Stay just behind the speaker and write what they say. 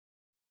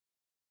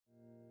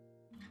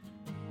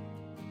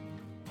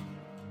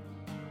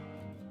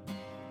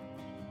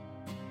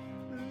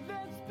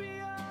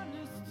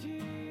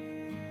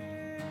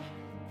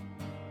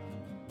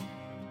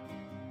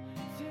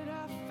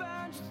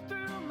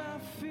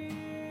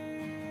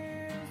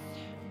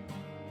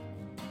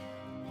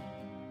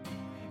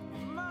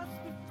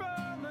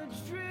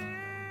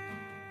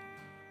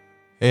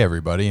Hey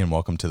everybody, and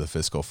welcome to the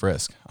Fiscal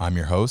Frisk. I'm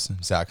your host,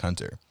 Zach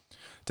Hunter.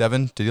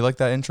 Devin, did you like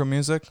that intro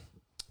music?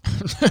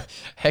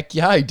 Heck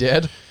yeah, I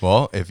did.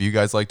 Well, if you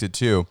guys liked it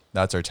too,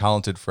 that's our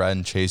talented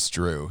friend Chase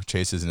Drew.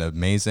 Chase is an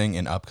amazing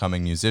and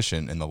upcoming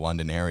musician in the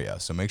London area,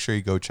 so make sure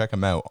you go check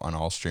him out on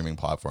all streaming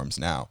platforms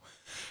now.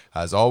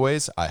 As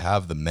always, I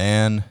have the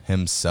man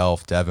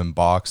himself, Devin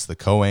Box, the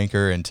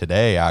co-anchor, and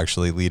today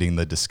actually leading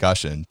the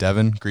discussion.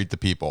 Devin, greet the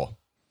people.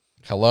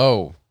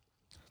 Hello.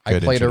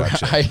 Good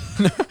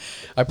introduction.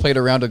 I played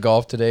a round of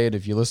golf today, and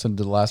if you listened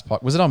to the last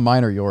podcast, was it on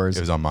mine or yours? It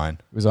was on mine.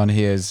 It was on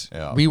his.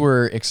 Yeah. We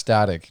were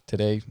ecstatic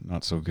today.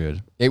 Not so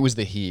good. It was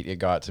the heat. It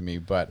got to me.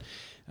 But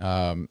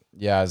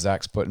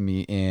Zach's putting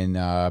me in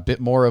a bit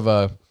more of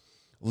a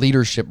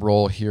leadership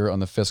role here on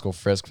the Fiscal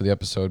Frisk for the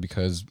episode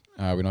because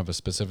we don't have a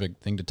specific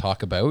thing to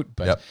talk about.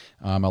 But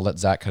I'll let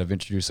Zach kind of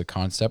introduce a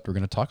concept. We're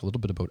going to talk a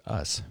little bit about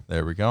us.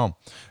 There we go.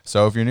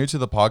 So if you're new to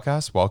the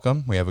podcast,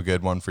 welcome. We have a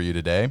good one for you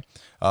today.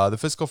 The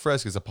Fiscal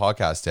Frisk is a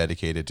podcast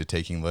dedicated to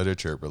taking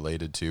literature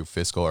related to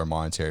fiscal or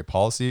monetary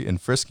policy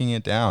and frisking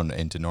it down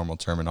into normal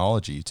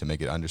terminology to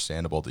make it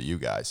understandable to you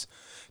guys.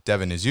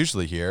 Devin is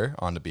usually here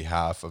on the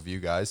behalf of you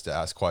guys to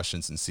ask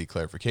questions and seek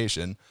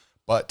clarification.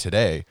 But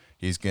today,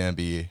 he's going to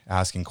be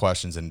asking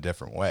questions in a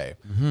different way.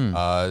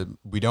 Mm-hmm.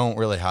 We don't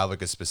really have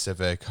like a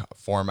specific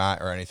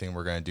format or anything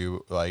we're going to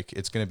do. Like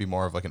it's going to be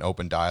more of like an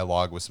open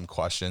dialogue with some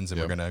questions. And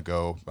we're going to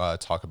go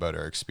talk about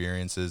our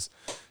experiences.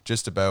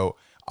 Just about,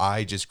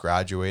 I just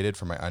graduated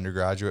from my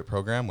undergraduate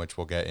program, which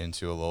we'll get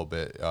into a little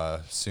bit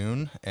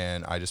soon.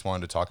 And I just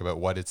wanted to talk about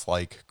what it's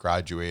like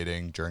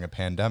graduating during a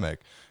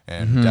pandemic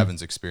and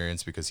Devin's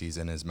experience because he's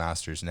in his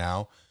master's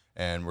now.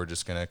 And we're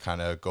just going to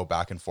kind of go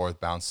back and forth,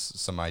 bounce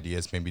some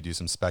ideas, maybe do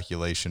some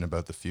speculation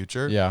about the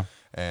future. Yeah.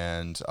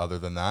 And other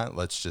than that,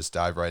 let's just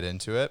dive right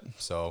into it.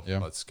 So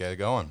let's get it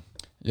going.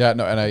 Yeah,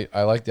 no, and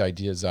I like the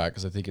idea, Zach,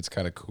 because I think it's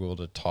kind of cool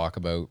to talk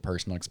about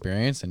personal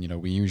experience.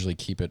 And, we usually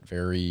keep it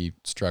very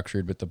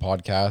structured with the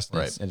podcast.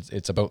 Right.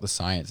 It's about the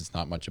science. It's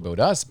not much about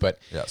us. But,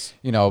 yes,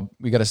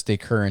 we got to stay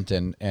current.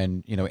 And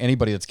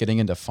anybody that's getting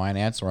into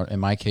finance, or in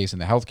my case, in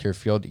the healthcare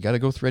field, you got to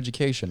go through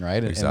education,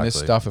 right? Exactly. And this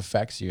stuff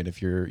affects you. And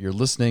if you're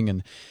listening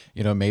and,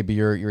 maybe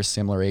you're a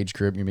similar age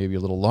group, you're maybe a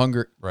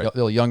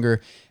little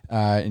younger,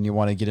 and you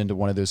want to get into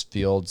one of those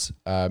fields,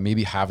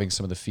 maybe having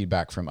some of the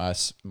feedback from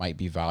us might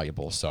be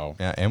valuable. So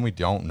yeah, and we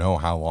don't know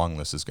how long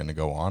this is going to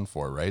go on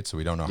for, right? So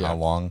we don't know how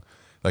long,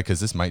 because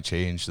this might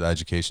change the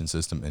education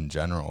system in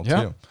general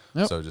too.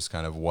 Yep. So just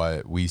kind of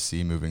what we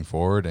see moving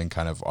forward and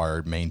kind of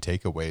our main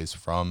takeaways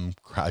from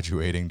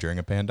graduating during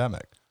a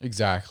pandemic.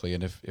 Exactly,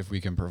 and if we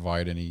can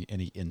provide any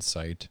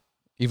insight,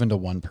 even to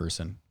one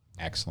person,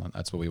 excellent.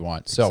 That's what we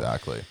want. So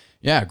exactly.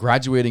 Yeah,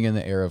 graduating in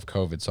the era of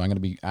COVID. So I'm going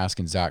to be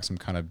asking Zach some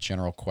kind of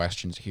general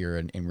questions here,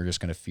 and we're just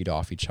going to feed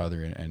off each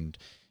other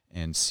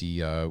and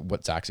see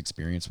what Zach's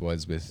experience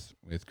was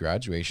with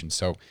graduation.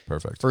 So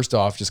perfect. First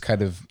off, just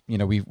kind of,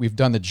 we've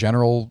done the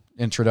general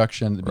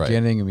introduction at the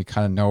beginning, and we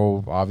kind of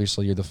know,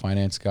 obviously, you're the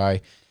finance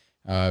guy.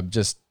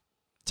 Just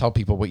tell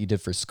people what you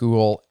did for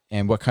school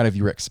and what kind of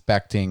you were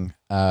expecting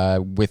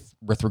with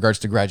regards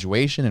to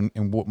graduation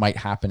and what might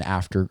happen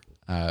after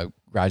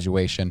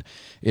graduation,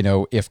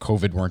 if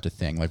COVID weren't a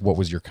thing. Like, what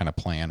was your kind of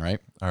plan, right?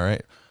 All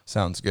right.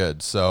 Sounds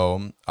good.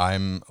 So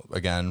I'm,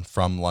 again,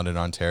 from London,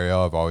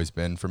 Ontario. I've always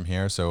been from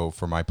here. So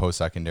for my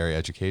post-secondary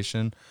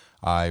education,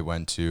 I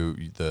went to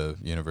the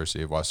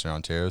University of Western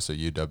Ontario, so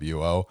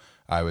UWO.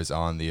 I was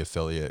on the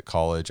affiliate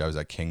college. I was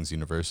at King's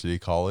University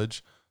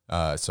College.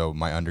 So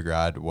my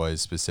undergrad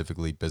was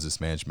specifically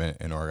business management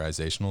and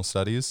organizational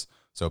studies.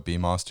 So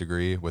BMOS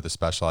degree with a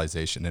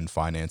specialization in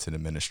finance and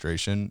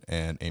administration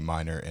and a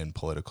minor in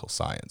political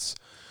science.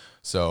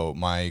 So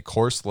my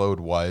course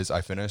load was,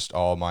 I finished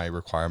all my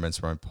requirements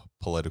for my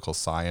political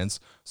science.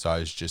 So I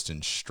was just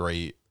in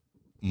straight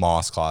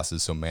MOS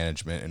classes, so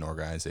management and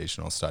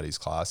organizational studies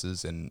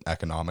classes and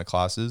economic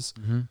classes.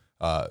 Mm-hmm.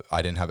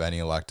 I didn't have any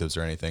electives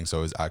or anything. So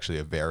it was actually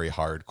a very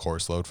hard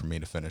course load for me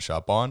to finish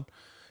up on.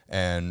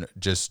 And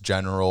just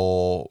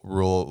general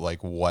rule,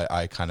 like what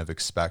I kind of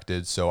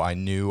expected. So I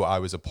knew I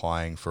was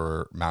applying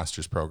for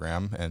master's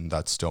program, and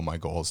that's still my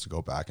goal, is to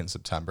go back in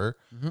September.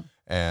 Mm-hmm.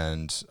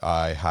 And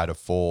I had a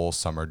full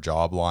summer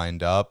job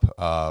lined up,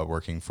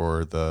 working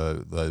for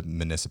the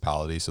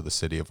municipality, so the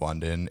City of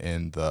London,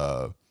 in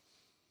the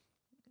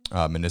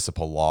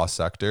municipal law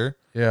sector.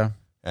 Yeah.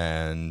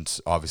 And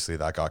obviously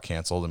that got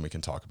canceled, and we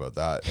can talk about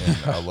that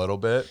in a little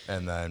bit.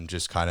 And then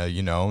just kind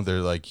of, they're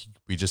like,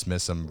 we just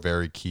missed some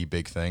very key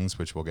big things,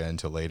 which we'll get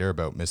into later,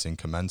 about missing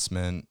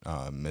commencement,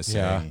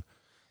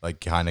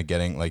 like kind of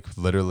getting, like,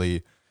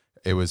 literally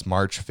it was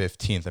March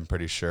 15th, I'm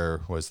pretty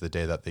sure, was the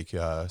day that they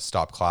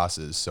stopped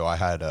classes. So I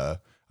had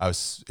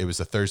it was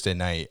a Thursday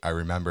night. I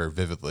remember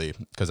vividly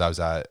because I was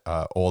at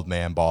Old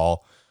Man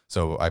Ball.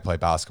 So I play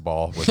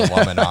basketball with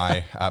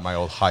alumni at my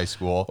old high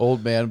school.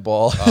 Old man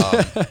ball.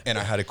 And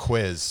I had a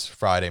quiz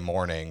Friday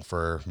morning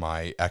for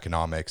my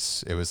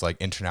economics. It was like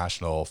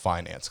international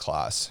finance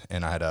class.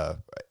 And I had a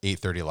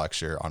 8:30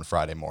 lecture on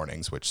Friday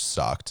mornings, which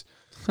sucked.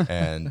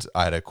 And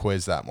I had a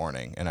quiz that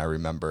morning. And I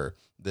remember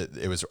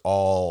it was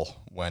all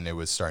when it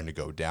was starting to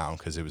go down,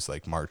 because it was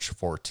like March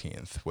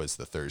 14th was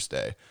the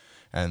Thursday.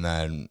 And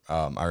then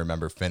I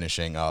remember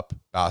finishing up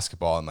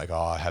basketball and like, oh,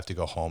 I have to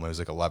go home. It was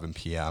like 11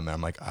 p.m. And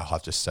I'm like, I'll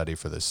have to study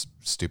for this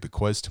stupid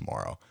quiz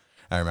tomorrow.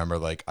 And I remember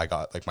like I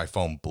got like my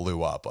phone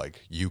blew up.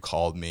 Like you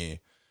called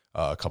me,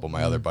 a couple of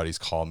my other buddies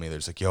called me.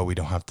 There's like, yo, we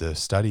don't have to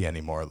study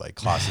anymore. Like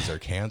classes are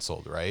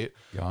canceled, right?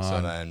 Gone.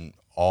 So then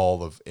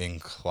all of in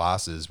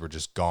classes were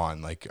just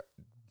gone. Like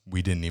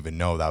we didn't even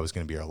know that was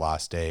going to be our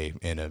last day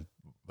in a,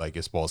 like,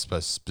 as well,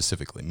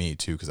 specifically me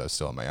too, because I was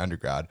still in my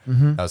undergrad.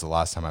 That was the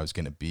last time I was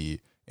going to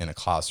be in a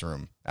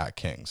classroom at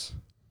King's.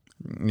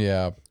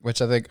 Yeah,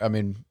 which I think, I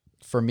mean,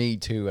 for me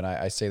too, and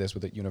I say this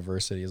with the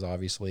university, is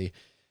obviously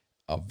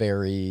a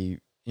very,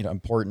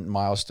 important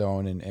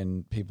milestone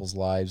in people's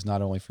lives,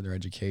 not only for their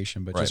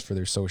education, but just for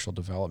their social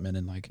development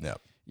and like,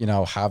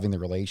 having the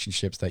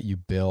relationships that you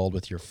build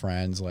with your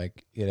friends.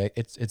 Like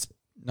it's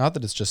not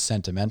that it's just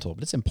sentimental,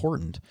 but it's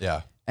important.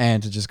 Yeah.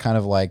 And to just kind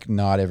of like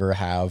not ever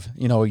have,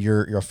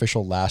 your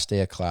official last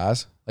day of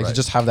class, like to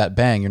just have that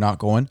bang, you're not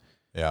going.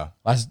 Yeah.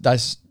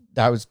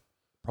 That was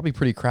probably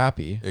pretty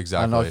crappy. Exactly.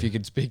 I don't know if you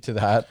could speak to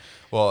that.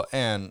 Well,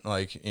 and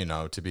like,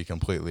 to be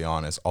completely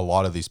honest, a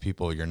lot of these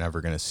people you're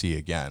never going to see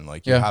again.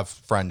 Like you have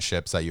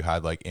friendships that you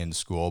had like in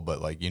school,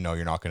 but like, you're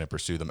not going to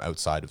pursue them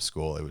outside of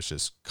school. It was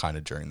just kind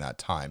of during that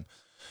time.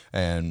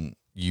 And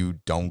you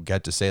don't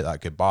get to say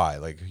that goodbye.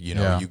 Like,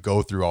 you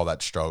go through all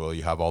that struggle.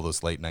 You have all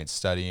those late night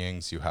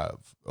studyings. You have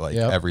like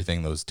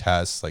everything, those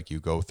tests, like you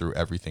go through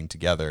everything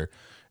together,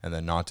 and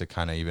then not to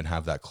kind of even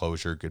have that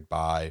closure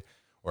goodbye.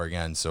 Or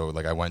again, so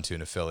like I went to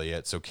an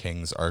affiliate. So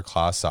King's, our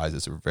class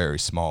sizes were very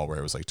small, where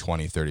it was like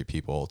 20, 30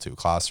 people to a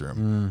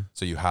classroom.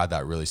 So you had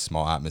that really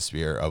small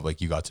atmosphere of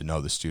like, you got to know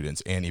the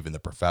students and even the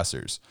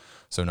professors.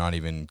 So not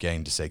even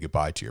getting to say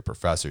goodbye to your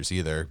professors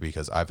either,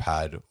 because I've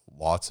had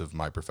lots of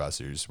my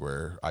professors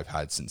where I've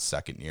had since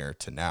second year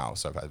to now.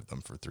 So I've had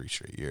them for 3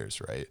 straight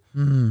years. Right.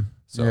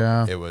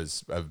 So it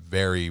was a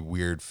very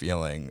weird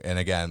feeling. And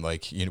again,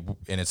 like, and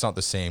it's not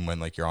the same when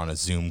like you're on a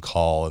Zoom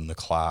call in the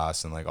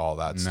class and like all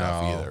that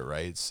stuff either.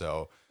 Right.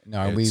 So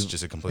it's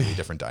just a completely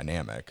different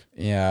dynamic.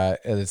 Yeah.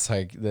 It's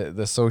like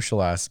the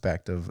social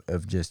aspect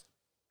of just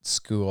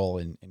school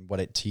and what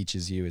it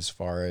teaches you as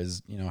far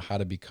as, how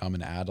to become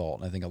an adult.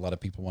 And I think a lot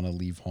of people want to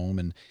leave home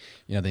and,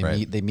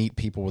 they meet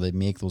people where they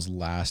make those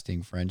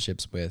lasting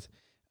friendships with.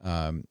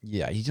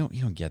 You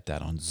don't get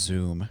that on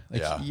Zoom.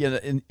 Like,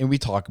 and we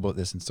talk about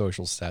this in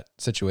social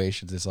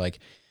situations. It's like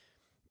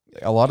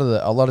a lot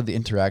of the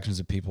interactions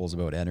with people is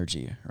about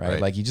energy, right?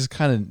 Like you just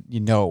kind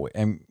of,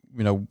 and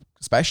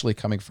especially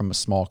coming from a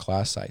small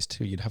class size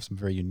too, you'd have some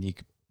very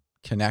unique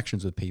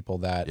connections with people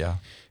that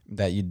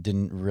you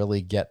didn't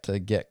really get to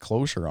get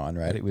closure on,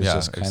 right? It was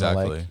just kind of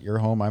like, you're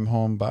home, I'm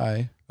home,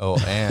 bye. Oh,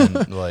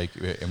 and like,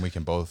 and we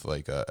can both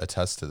like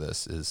attest to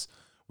this, is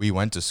we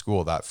went to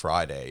school that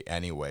Friday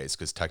anyways,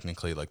 because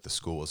technically like the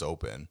school was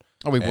open.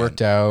 Oh, we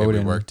worked out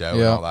and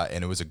all that.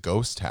 And it was a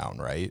ghost town,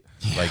 right?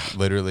 Like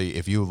literally,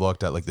 if you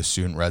looked at like the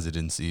student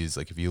residencies,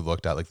 like if you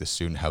looked at like the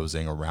student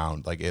housing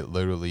around, like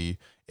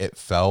it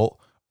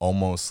felt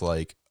almost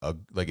like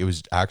it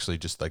was actually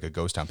just like a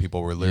ghost town.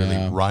 People were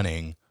literally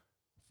running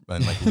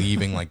and like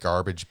leaving like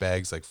garbage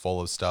bags like full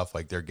of stuff,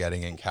 like they're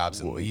getting in cabs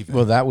and leaving.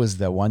 Well, that was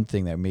the one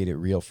thing that made it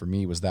real for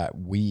me, was that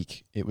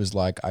week. It was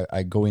like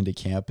I go into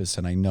campus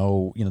and I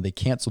know, they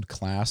canceled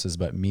classes,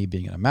 but me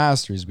being in a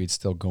master's, we'd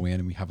still go in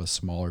and we have a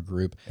smaller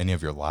group. And you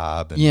have your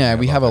lab. And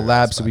we have a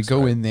lab. So we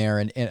go in there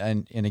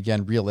and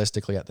again,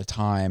 realistically at the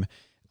time,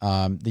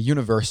 the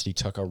university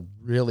took a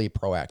really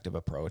proactive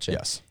approach.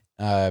 Yes.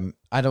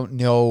 I don't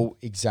know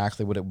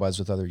exactly what it was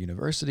with other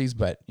universities,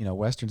 but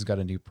Western's got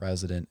a new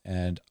president,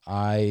 and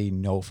I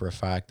know for a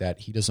fact that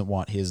he doesn't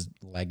want his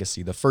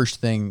legacy, the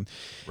first thing,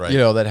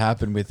 that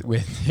happened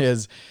with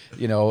his,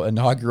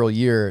 inaugural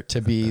year,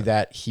 to be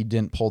that he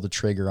didn't pull the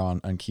trigger on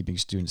keeping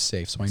students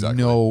safe. So I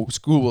know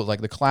school, like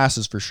the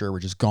classes for sure were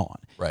just gone.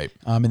 Right.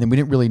 And then we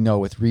didn't really know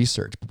with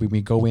research, but when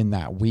we go in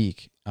that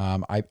week,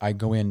 I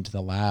go into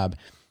the lab,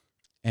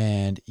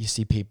 and you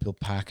see people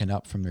packing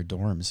up from their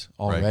dorms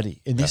already.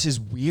 Right. And this is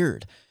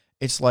weird.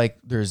 It's like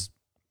they're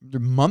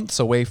months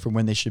away from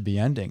when they should be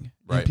ending.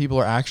 Right. And people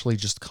are actually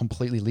just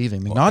completely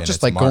leaving. Not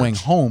just like March. Going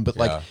home, but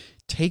like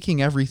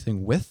taking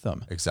everything with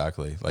them.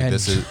 Exactly. Like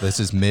this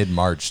is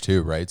mid-March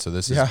too, right? So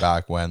this is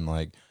back when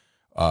like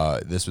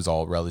this was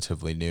all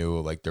relatively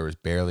new. Like there was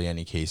barely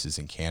any cases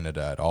in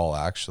Canada at all,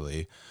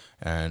 actually.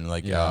 And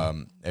like,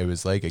 it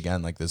was like,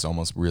 again, like this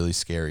almost really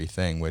scary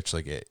thing, which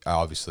like,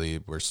 obviously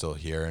we're still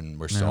here and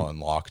we're still in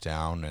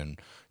lockdown, and,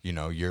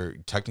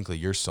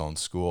 you're still in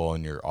school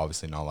and you're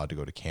obviously not allowed to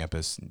go to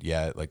campus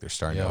yet. Like they're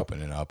starting to open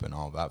it up and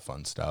all that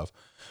fun stuff.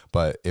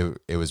 But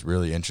it was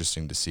really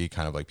interesting to see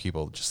kind of like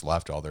people just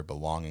left all their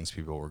belongings.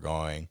 People were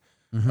going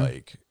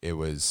like it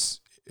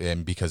was,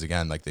 and because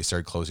again, like they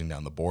started closing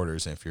down the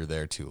borders, and if you're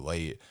there too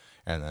late,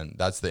 And then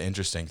that's the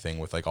interesting thing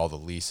with like all the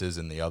leases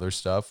and the other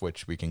stuff,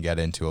 which we can get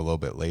into a little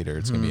bit later.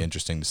 It's going to be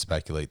interesting to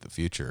speculate the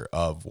future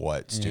of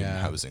what student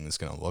housing is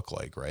going to look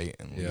like, right?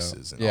 And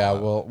leases and all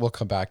that. We'll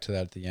come back to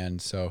that at the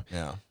end. So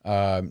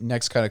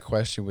next kind of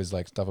question was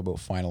like stuff about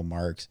final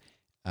marks.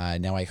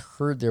 Now I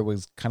heard there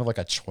was kind of like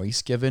a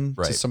choice given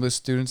to some of the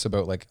students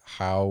about like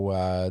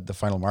how the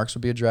final marks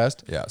would be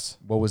addressed. Yes.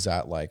 What was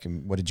that like?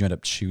 And what did you end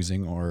up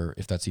choosing, or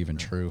if that's even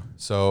true?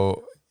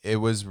 So it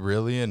was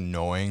really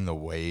annoying the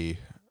way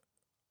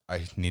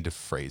I need to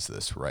phrase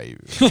this right.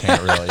 I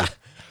can't really.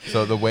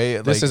 So the way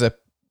this is a,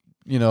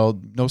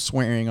 no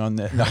swearing on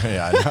this. No,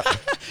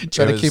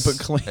 try to keep it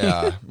clean.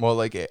 Yeah. Well,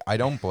 like I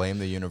don't blame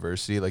the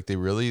university. Like they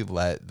really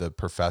let the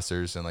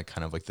professors and like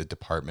kind of like the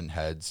department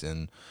heads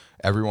and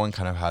everyone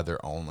kind of had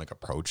their own like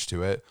approach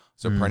to it.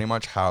 So pretty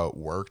much how it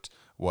worked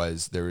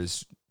was there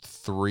was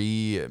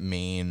 3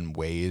 main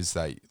ways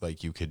that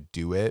like you could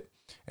do it.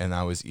 And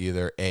that was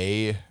either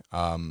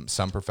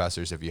some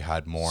professors, if you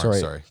had more.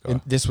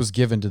 This was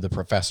given to the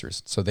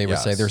professors. So they would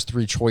say there's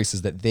 3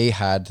 choices that they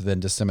had to then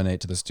disseminate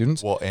to the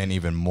students. Well, and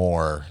even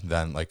more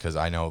than like, because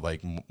I know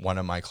like one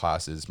of my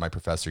classes, my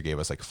professor gave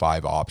us like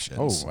 5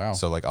 options. Oh, wow.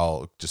 So like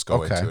I'll just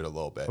go into it a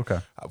little bit. Okay.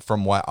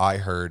 From what I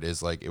heard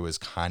is like it was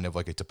kind of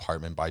like a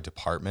department by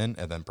department.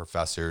 And then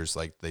professors,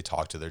 like they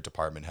talked to their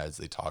department heads.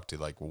 They talked to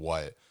like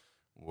what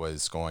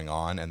was going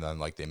on. And then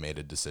like they made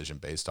a decision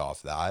based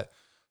off that.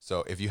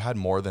 So if you had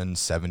more than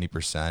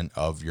 70%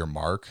 of your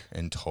mark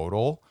in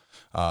total,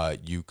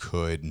 you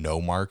could no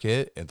mark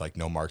it and like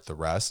no mark the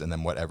rest. And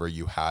then whatever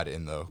you had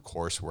in the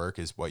coursework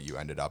is what you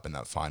ended up in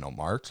that final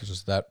mark. So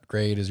just that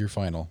grade is your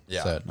final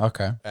set.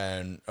 Okay.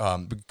 And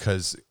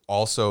because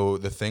also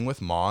the thing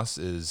with MOS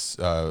is,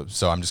 so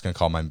I'm just going to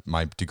call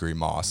my degree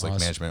MOS, like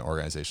Management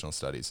Organizational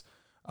Studies.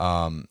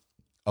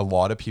 A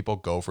lot of people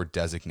go for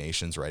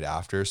designations right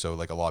after. So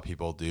like a lot of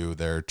people do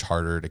their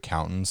chartered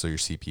accountant, so your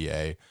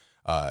CPA,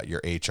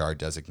 your HR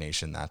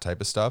designation, that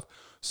type of stuff.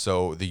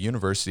 So the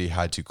university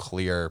had to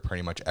clear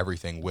pretty much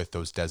everything with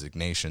those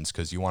designations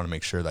because you want to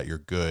make sure that you're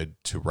good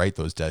to write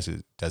those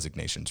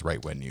designations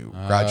right when you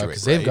graduate.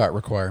 Because they've got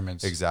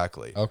requirements.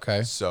 Exactly.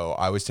 Okay. So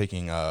I was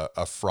taking a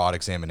fraud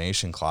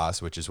examination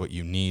class, which is what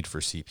you need for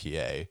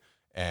CPA.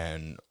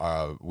 And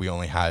we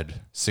only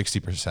had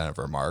 60% of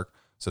our mark.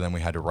 So then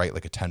we had to write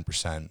like a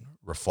 10%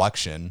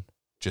 reflection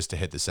just to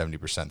hit the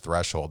 70%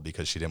 threshold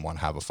because she didn't want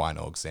to have a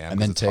final exam.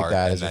 And then take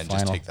that as a final.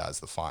 Just take that as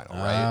the final,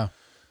 right?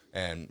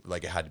 And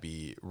like it had to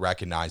be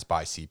recognized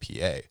by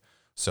CPA.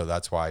 So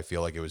that's why I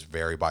feel like it was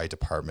very by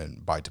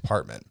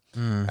department.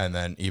 And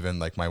then even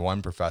like my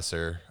one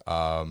professor,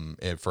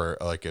 it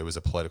was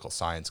a political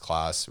science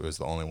class. It was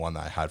the only one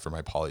that I had for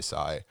my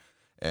poli-sci.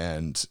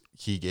 And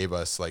he gave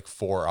us like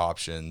 4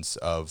 options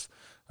of,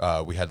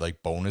 we had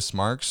like bonus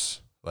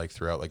marks like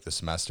throughout like the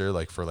semester,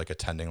 like for like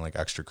attending like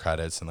extra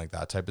credits and like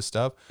that type of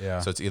stuff.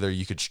 Yeah. So it's either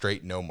you could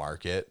straight no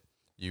mark it,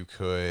 you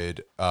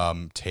could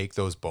take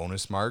those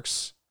bonus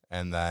marks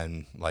and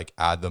then like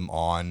add them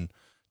on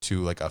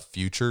to like a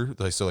future.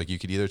 Like, so like you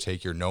could either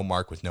take your no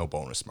mark with no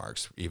bonus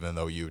marks, even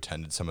though you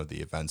attended some of the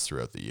events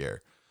throughout the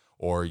year,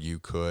 or you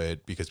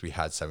could, because we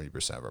had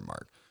 70% of our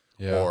mark.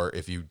 Yeah. Or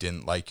if you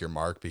didn't like your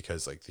mark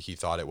because like he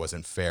thought it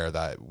wasn't fair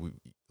that we,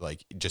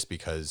 like just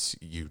because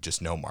you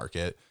just no mark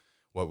it,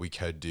 what we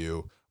could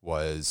do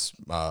was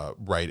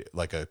write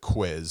like a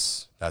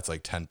quiz that's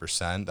like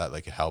 10% that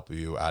like help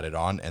you add it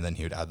on, and then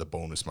he would add the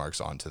bonus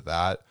marks onto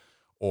that.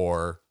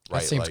 Or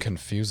that seems like,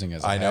 confusing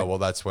as I know. Well,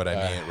 that's what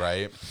I mean,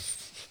 right?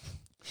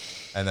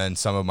 And then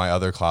some of my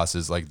other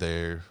classes, like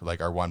they're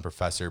like our one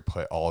professor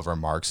put all of our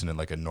marks in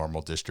like a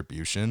normal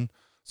distribution.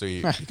 So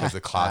because the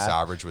class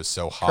average was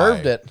so high,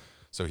 curved it.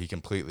 So he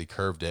completely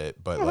curved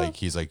it. But like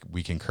he's like,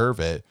 we can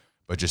curve it,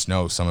 but just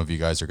know some of you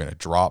guys are going to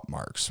drop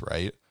marks,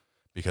 right?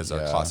 Because our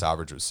class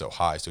average was so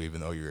high. So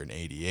even though you're an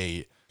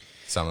 88,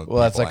 some of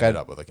people ended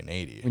up with like an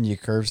 80. When you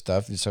curve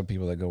stuff, there's some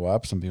people that go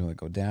up, some people that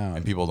go down.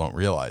 And people don't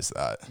realize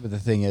that. But the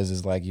thing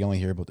is like you only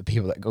hear about the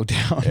people that go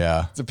down.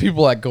 Yeah. The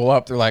people that go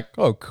up, they're like,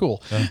 oh,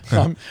 cool.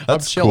 I'm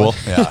chilling. Cool.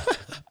 Yeah.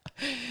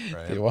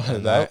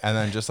 Right. And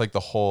then just like the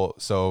whole,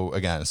 so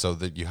again, so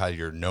that you had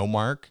your no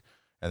mark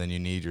and then you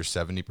need your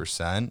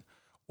 70%,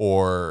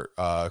 or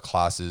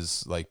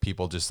classes like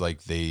people just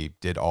like they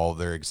did all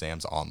their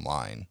exams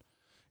online.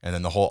 And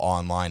then the whole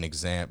online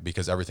exam,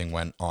 because everything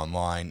went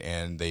online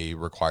and they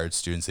required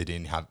students, they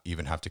didn't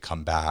even have to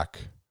come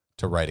back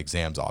to write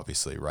exams,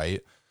 obviously,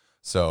 right?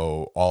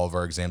 So all of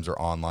our exams are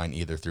online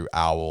either through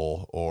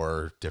OWL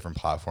or different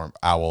platform.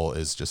 OWL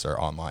is just our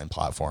online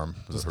platform.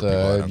 Just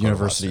the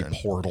university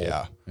portal.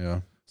 Yeah. Yeah.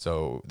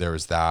 So there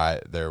was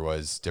that. There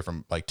was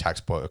different like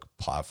textbook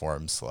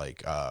platforms.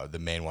 Like the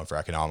main one for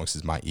economics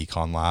is my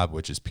econ lab,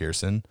 which is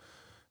Pearson.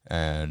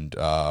 And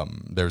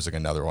there was like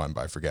another one,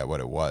 but I forget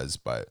what it was.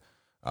 But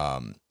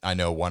I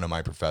know one of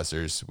my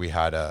professors, we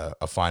had a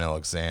final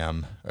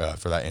exam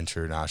for that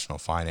international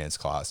finance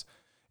class.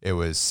 It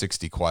was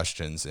 60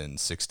 questions in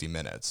 60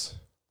 minutes.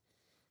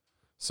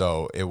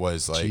 So it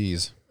was like,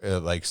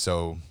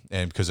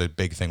 and because a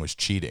big thing was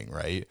cheating,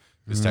 right?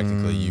 Because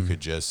technically you could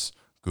just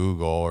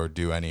Google or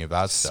do any of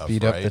that stuff.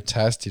 Speed right? up the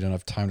test. You don't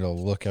have time to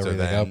look everything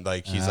so then, up.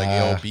 Like he's like,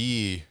 it'll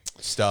be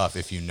stuff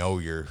if you know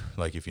your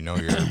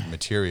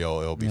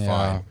material, it'll be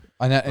fine.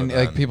 And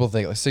like people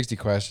think like 60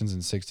 questions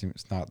and 60,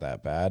 it's not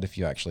that bad if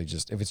you actually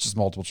if it's just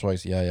multiple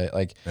choice.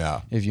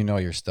 If you know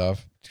your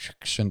stuff,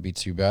 shouldn't be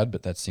too bad.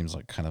 But that seems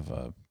like kind of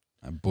a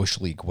bush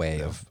league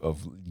way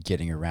of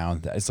getting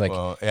around that. It's like,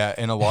 well, yeah,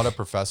 and a lot of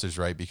professors,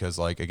 right? Because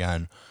like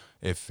again,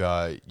 if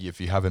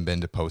you haven't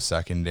been to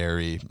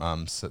post-secondary,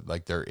 so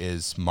like there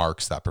is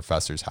marks that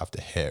professors have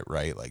to hit,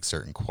 right? Like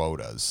certain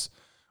quotas.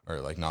 Or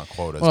like not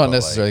quotas, well, not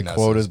necessarily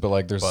quotas, but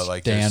like there's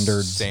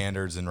there's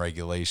standards and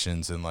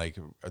regulations, and like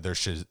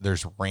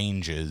there's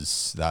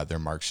ranges that their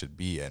marks should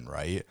be in,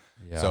 right?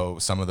 Yeah. So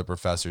some of the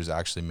professors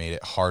actually made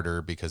it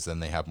harder because then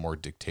they have more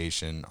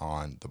dictation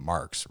on the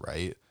marks,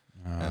 right?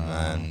 And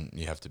then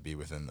you have to be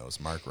within those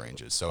mark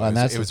ranges. So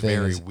it was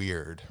very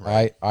weird.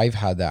 Right? I've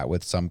had that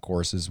with some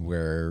courses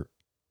where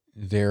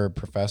there are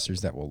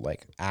professors that will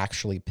like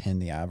actually pin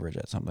the average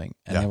at something,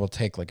 and they will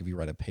take, like, if you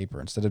write a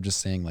paper, instead of just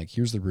saying like,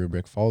 here's the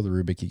rubric, follow the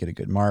rubric, you get a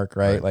good mark,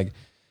 right? Like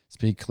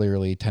speak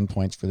clearly, 10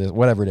 points for this,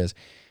 whatever it is.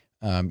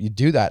 You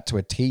do that to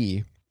a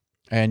T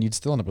and you'd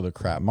still end up with a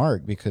crap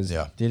mark because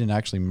they didn't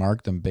actually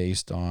mark them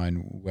based on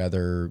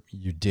whether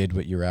you did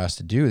what you were asked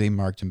to do. They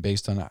marked them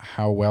based on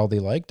how well they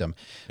liked them,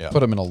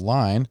 put them in a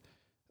line,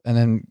 and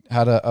then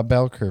had a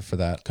bell curve for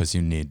that. Because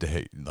you need to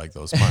hit like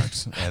those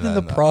marks. And then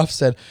the prof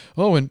said,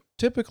 oh, and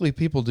typically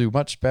people do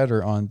much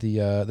better on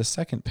the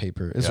second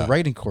paper. It's a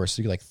writing course,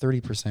 so you get like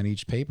 30%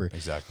 each paper.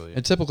 Exactly.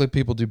 And typically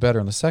people do better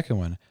on the second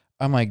one.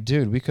 I'm like,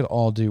 dude, we could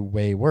all do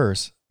way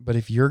worse. But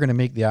if you're going to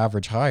make the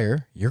average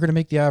higher, you're going to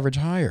make the average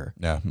higher.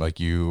 Yeah, like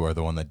you are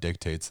the one that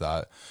dictates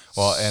that.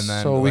 Well, and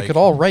then so we could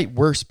all write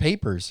worse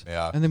papers.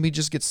 Yeah. And then we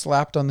just get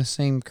slapped on the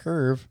same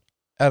curve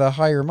at a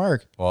higher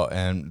mark. Well,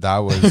 and that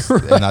was,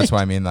 and that's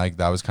why I mean, like,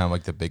 that was kind of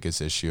like the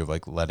biggest issue of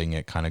like letting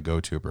it kind of go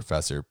to a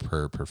professor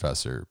per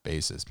professor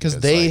basis, because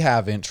they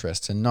have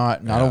interests, and I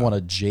don't want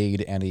to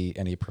jade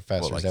any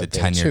professors. Well, like out the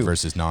there tenured too.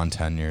 versus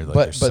non-tenured.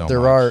 Like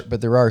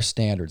but there are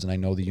standards, and I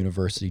know the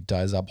university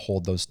does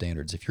uphold those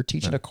standards. If you're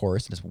teaching a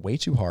course and it's way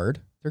too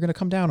hard, they're going to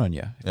come down on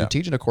you. If you're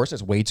teaching a course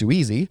that's way too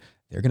easy,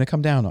 they're going to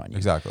come down on you.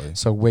 Exactly.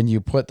 So when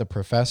you put the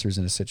professors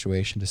in a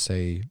situation to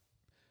say,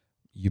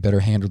 you better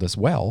handle this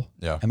well.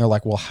 Yeah. And they're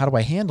like, well, how do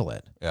I handle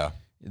it? Yeah.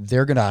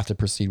 They're going to have to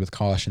proceed with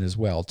caution as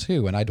well,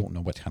 too. And I don't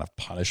know what kind of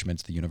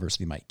punishments the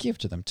university might give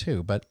to them,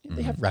 too. But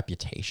they have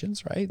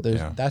reputations, right?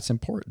 That's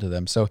important to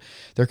them. So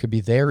there could be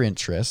their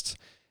interests,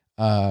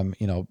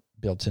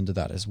 built into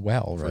that as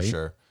well, right? For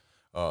sure.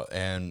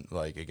 And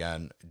like,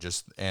 again,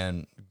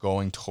 and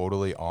going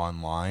totally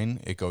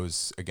online, it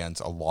goes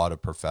against a lot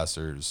of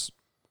professors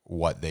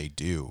what they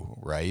do,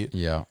 right?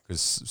 Yeah.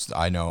 Because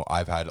I know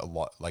I've had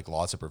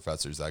lots of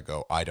professors that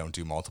go, I don't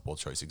do multiple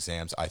choice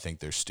exams. I think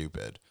they're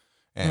stupid.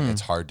 And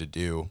it's hard to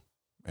do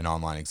an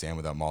online exam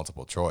without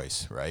multiple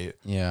choice, right?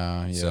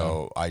 Yeah.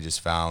 So I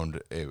just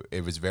found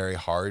it was very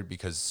hard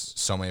because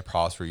so many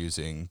profs were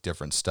using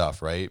different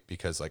stuff, right?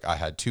 Because like I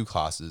had 2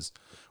 classes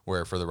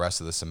where for the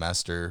rest of the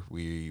semester,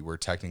 we were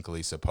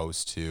technically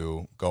supposed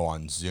to go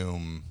on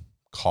Zoom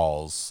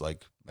calls,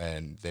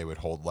 and they would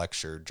hold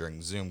lecture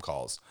during Zoom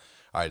calls.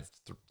 I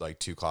had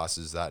 2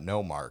 classes that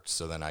no marked,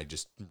 so then I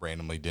just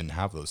randomly didn't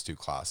have those 2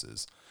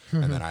 classes.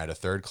 And then I had a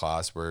 3rd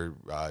class where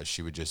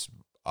she would just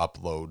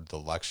upload the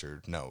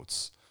lecture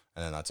notes,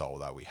 and then that's all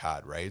that we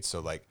had, right?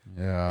 So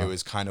it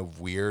was kind of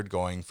weird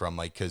going from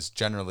because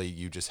generally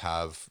you just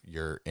have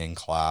your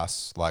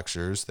in-class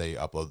lectures, they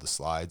upload the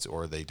slides,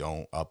 or they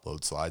don't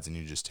upload slides and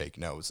you just take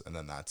notes, and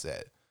then that's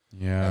it.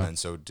 Yeah. And then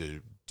so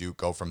to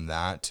go from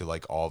that to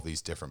all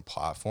these different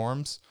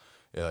platforms,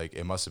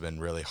 it must have been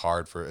really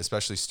hard for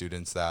especially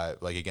students that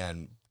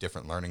again,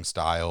 different learning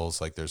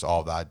styles, there's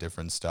all that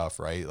different stuff,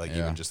 right?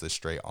 Even just the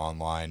straight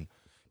online,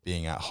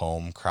 being at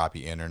home,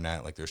 crappy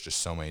internet, there's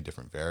just so many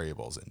different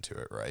variables into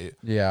it, right?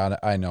 Yeah,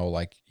 I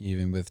know,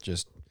 even with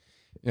just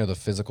the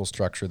physical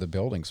structure of the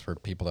buildings for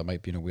people that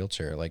might be in a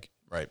wheelchair,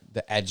 right,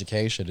 the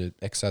education,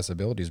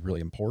 accessibility is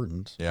really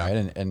important, yeah.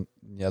 Right? And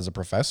as a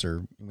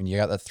professor, when you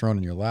got that thrown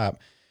in your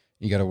lap,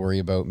 you got to worry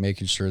about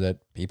making sure that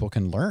people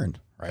can learn,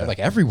 right?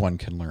 Yeah. Everyone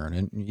can learn.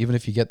 And even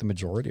if you get the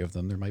majority of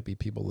them, there might be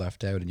people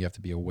left out, and you have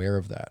to be aware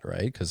of that,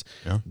 right? Because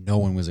no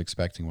one was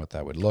expecting what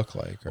that would look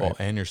like, right? Well,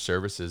 and your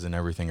services and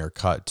everything are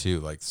cut too.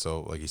 Like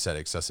you said,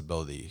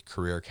 accessibility,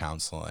 career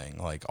counseling,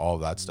 all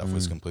that stuff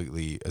was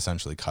completely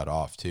essentially cut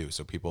off too.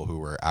 So people who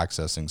were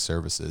accessing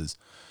services,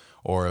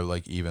 or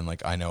even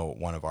I know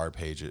one of our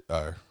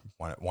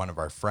one of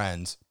our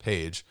friends,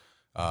 Paige,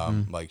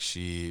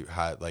 she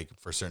had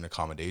for certain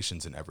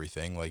accommodations and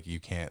everything, you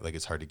can't,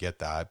 it's hard to get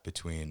that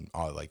between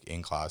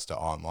in class to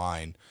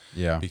online,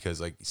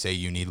 because say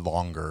you need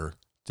longer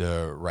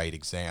to write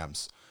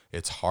exams,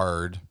 it's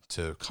hard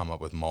to come up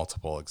with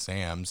multiple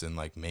exams and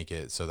make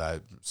it so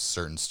that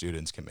certain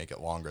students can make it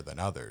longer than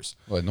others.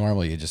 Well,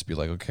 normally you'd just be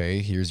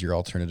okay, here's your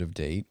alternative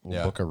date,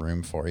 we'll book a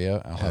room for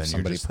you, I'll have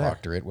somebody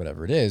proctor it,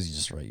 whatever it is, you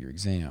just write your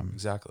exam.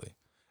 Exactly.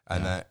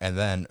 And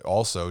then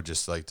also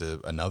just like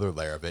another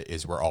layer of it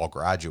is we're all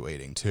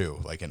graduating too,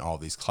 like in all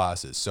these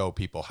classes. So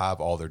people have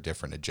all their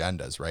different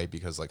agendas, right?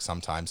 Because like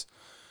sometimes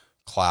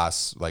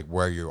class, like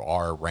where you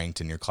are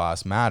ranked in your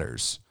class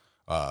matters.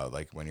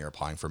 Like when you're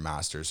applying for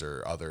masters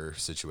or other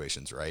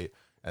situations, right?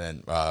 And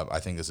then I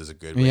think this is a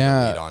good way to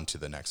lead on to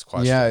the next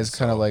question. Yeah, it's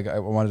kind of like I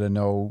wanted to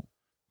know,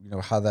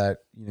 how that,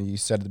 you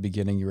said at the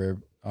beginning you were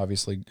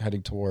obviously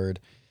heading toward,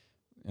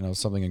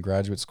 something in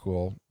graduate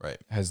school. Right.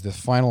 Has the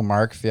final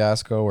mark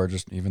fiasco or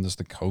just the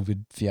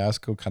COVID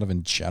fiasco kind of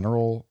in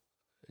general,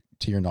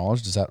 to your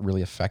knowledge, does that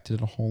really affect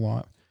it a whole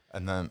lot?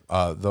 And then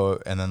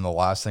the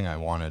last thing I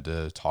wanted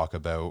to talk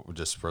about,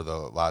 just for the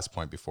last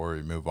point before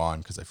we move on,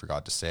 because I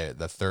forgot to say it,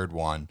 the third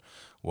one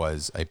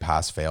was a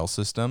pass-fail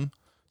system.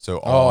 So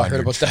I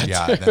heard about that.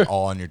 Yeah, then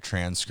all on your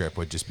transcript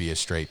would just be a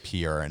straight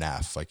P or an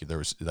F. Like there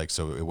was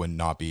so it would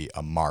not be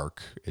a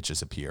mark. It's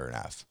just a P or an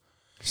F.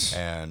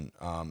 And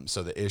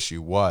so the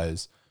issue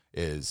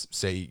is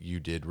say you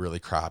did really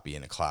crappy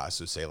in a class,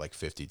 so say like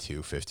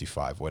 52,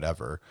 55,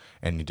 whatever,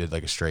 and you did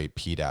like a straight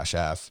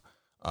P-F.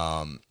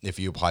 If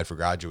you applied for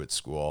graduate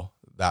school,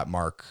 that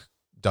mark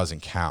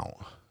doesn't count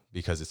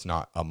because it's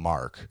not a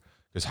mark.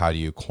 Because how do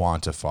you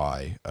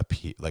quantify a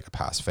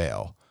pass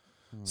fail?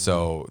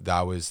 So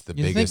that was the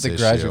biggest issue. I think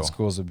the graduate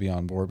schools would be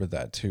on board with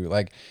that too.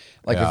 Like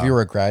if you were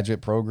a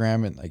graduate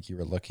program and like you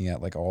were looking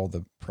at like all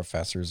the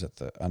professors at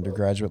the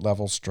undergraduate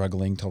level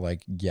struggling to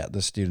like get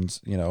the students,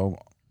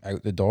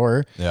 out the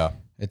door. Yeah.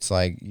 It's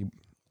like,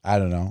 I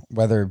don't know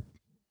whether,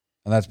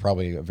 and that's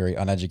probably a very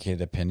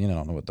uneducated opinion. I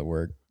don't know what the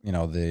word,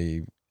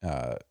 the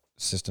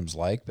system's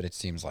like, but it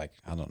seems like,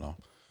 I don't know.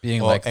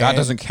 Being like, that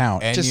doesn't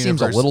count. It just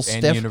seems a little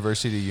stiff. And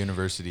university to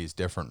university is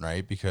different,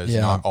 right? Because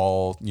not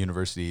all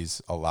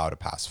universities allow to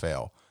pass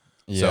fail.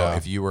 Yeah. So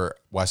if you were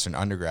Western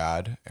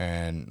undergrad,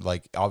 and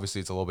like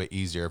obviously it's a little bit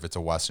easier if it's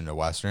a Western to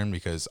Western,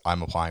 because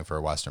I'm applying for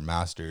a Western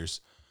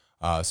master's.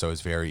 So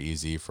it's very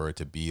easy for it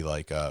to be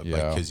like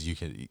because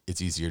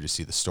it's easier to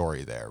see the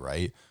story there,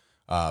 right?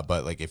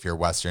 But like if you're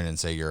Western and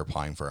say you're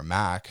applying for a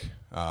Mac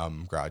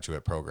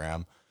graduate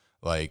program,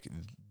 like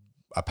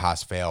a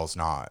pass fail is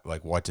not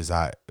like, what's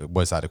that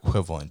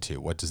equivalent to?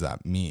 What does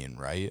that mean,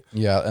 right?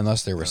 Yeah,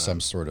 unless there was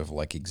some sort of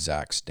like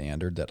exact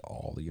standard that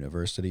all the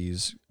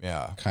universities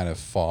kind of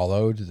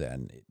followed,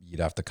 then you'd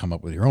have to come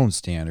up with your own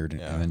standard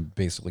and then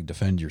basically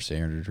defend your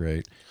standard,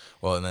 right?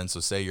 Well, and then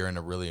so say you're in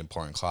a really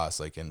important class,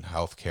 like in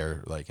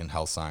healthcare, like in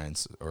health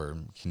science or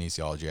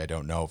kinesiology. I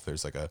don't know if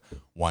there's like a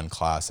one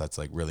class that's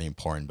like really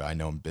important, but I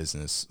know in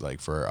business, like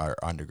for our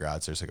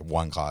undergrads, there's like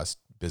one class,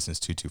 business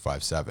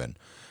 2257.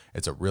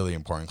 It's a really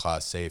important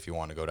class. Say if you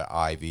want to go to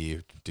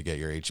Ivy to get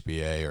your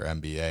HBA or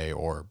MBA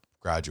or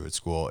graduate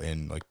school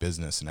in like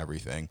business and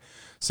everything.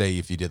 Say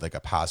if you did like a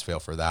pass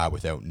fail for that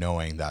without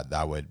knowing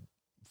that would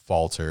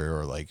falter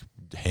or like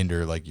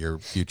hinder like your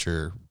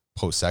future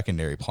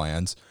post-secondary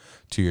plans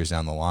 2 years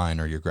down the line,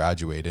 or you're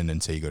graduated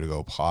and say you go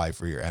apply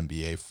for your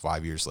MBA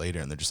 5 years later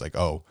and they're just like,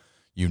 oh,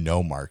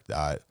 mark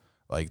that.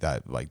 Like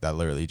that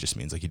literally just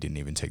means like you didn't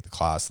even take the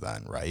class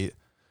then, right?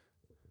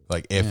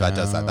 Like if that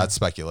does that, that's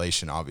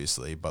speculation,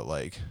 obviously, but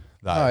like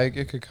that,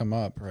 it could come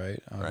up, right?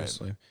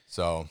 Obviously. Right.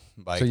 So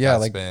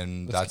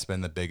that's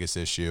been the biggest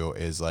issue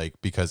is like,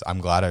 because I'm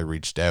glad I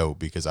reached out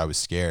because I was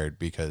scared,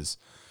 because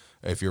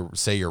if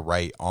you're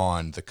right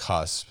on the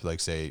cusp,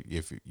 like say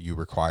if you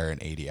require an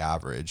 80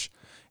 average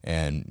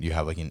and you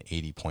have like an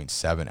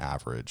 80.7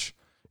 average,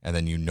 and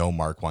then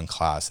mark one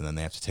class, and then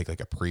they have to take like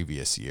a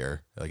previous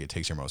year, like it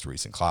takes your most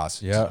recent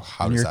class. Yeah. So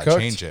how does that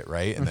change it,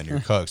 right? And then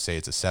you're cooked. Say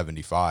it's a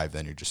 75,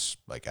 then you're just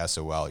like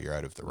SOL. You're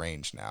out of the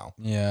range now.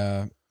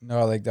 Yeah.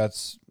 No, like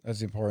that's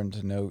important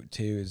to note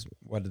too. Is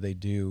what do they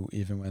do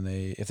even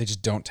if they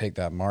just don't take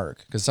that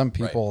mark? Because some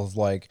people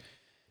like,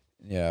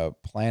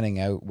 planning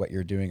out what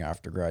you're doing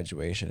after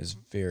graduation is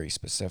very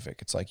specific.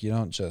 It's like you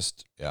don't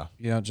just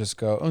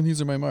go, oh,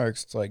 these are my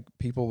marks. It's like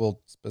people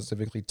will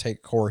specifically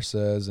take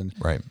courses and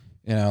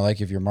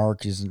like if your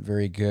mark isn't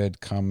very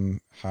good, come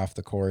half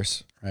the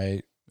course,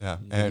 right? Yeah,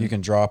 and you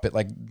can drop it.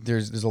 Like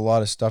there's a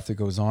lot of stuff that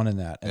goes on in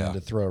that, and then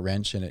to throw a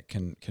wrench in it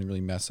can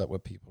really mess up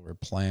what people were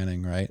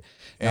planning, right?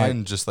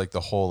 And just like the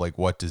whole like,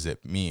 what does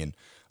it mean?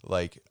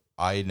 Like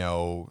I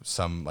know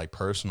some like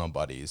personal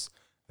buddies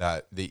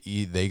that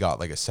they got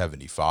like a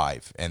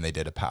 75 and they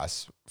did a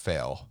pass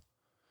fail,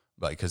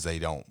 like because they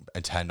don't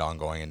intend on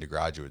going into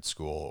graduate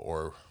school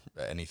or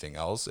anything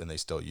else, and they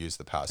still use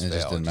the pass fail. It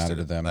just didn't matter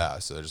to them. Yeah,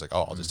 so they're just like,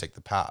 oh, I'll just take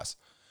the pass.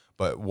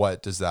 But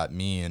what does that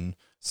mean?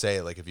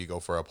 Say like if you go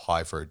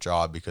apply for a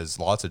job, because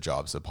lots of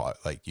jobs apply,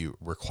 like you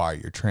require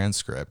your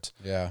transcript.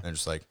 Yeah, and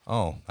just like,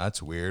 oh,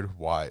 that's weird.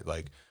 Why?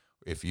 Like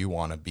if you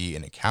want to be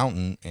an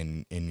accountant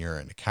and in your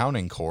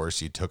accounting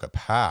course you took a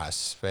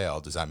pass fail,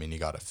 does that mean you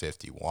got a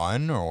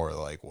 51, or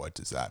like what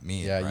does that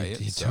mean? Yeah,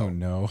 right? you don't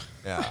know.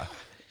 Yeah,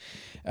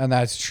 and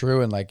that's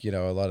true. And like a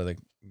lot of the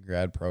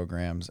grad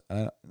programs,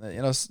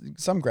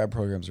 some grad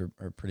programs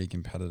are pretty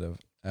competitive.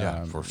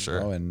 Yeah, for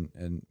sure.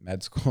 And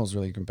med school is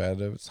really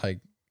competitive. It's like,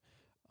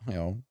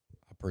 a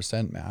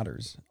percent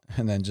matters.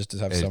 And then just to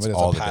have It's somebody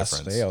all that's the a pass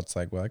difference. fail, it's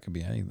like, well, it could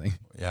be anything.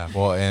 Yeah.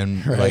 Well,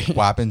 and Right. like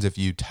what happens if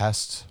you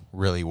test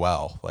really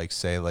well? Like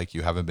say like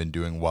you haven't been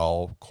doing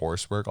well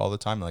coursework all the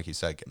time. Like you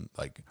said,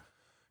 like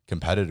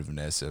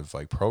competitiveness of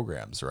like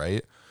programs,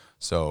 right?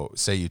 So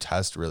say you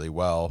test really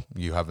well,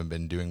 you haven't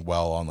been doing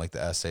well on like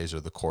the essays or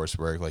the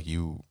coursework,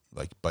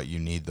 but you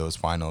need those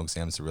final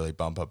exams to really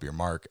bump up your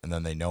mark, and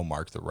then they no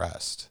mark the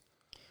rest.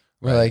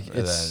 Well, Right. like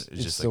And it's then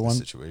just the like the one,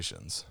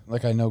 situations.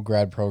 like I know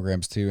grad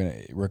programs too,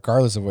 and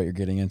regardless of what you're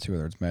getting into,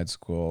 whether it's med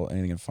school,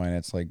 anything in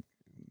finance, like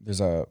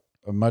there's a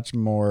much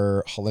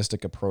more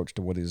holistic approach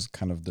to what is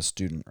kind of the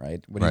student,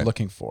 right? What are you Right.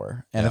 looking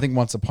for? And I think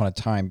once upon a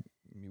time,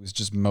 it was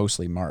just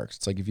mostly marks.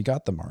 It's like if you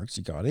got the marks,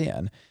 you got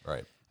in.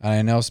 Right. And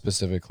I know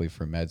specifically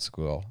for med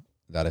school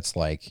that it's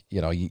like,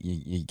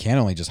 you can't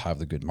only just have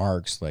the good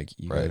marks. Like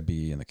you got to Right.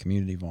 be in the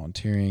community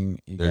volunteering.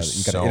 You got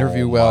There's to so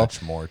interview well.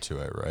 much more to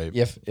it, right?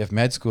 If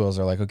med schools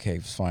are like, okay,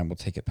 fine, we'll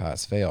take it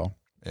pass fail.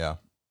 Yeah.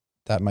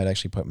 That might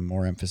actually put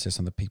more emphasis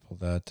on the people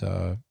that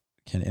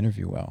can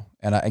interview well.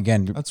 And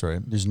again, That's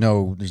right. there's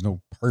no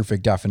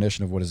perfect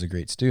definition of what is a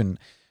great student.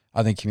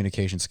 I think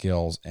communication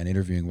skills and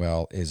interviewing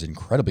well is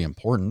incredibly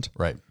important.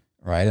 Right.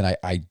 Right. And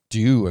I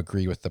do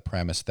agree with the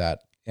premise that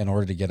in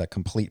order to get a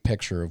complete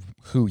picture of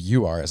who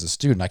you are as a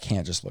student, I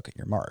can't just look at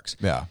your marks.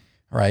 Yeah.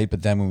 Right.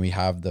 But then when we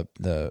have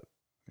the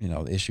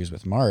issues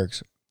with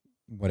marks,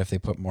 what if they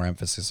put more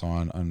emphasis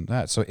on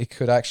that? So it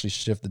could actually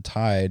shift the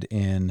tide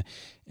in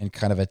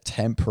kind of a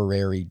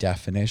temporary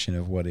definition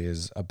of what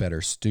is a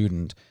better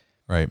student.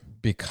 Right.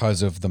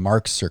 Because of the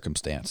marks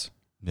circumstance.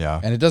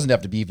 Yeah. And it doesn't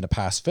have to be even a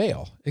pass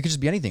fail. It could just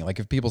be anything. Like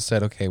if people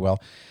said, okay,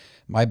 well,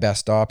 my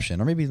best option,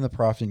 or maybe even the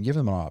prof didn't give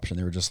them an option.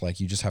 They were just like,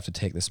 you just have to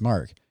take this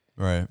mark.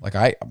 Right. Like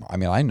I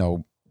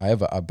know I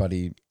have a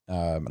buddy,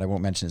 and I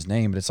won't mention his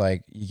name, but it's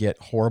like you get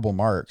horrible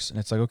marks and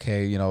it's like,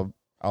 okay,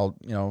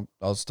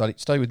 I'll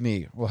study with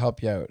me. We'll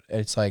help you out. And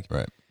it's like,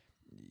 right.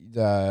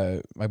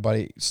 My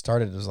buddy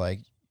started as like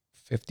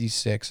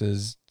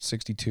 56s,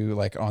 62,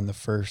 like on the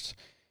first,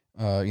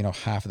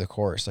 half of the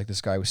course. Like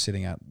this guy was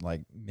sitting at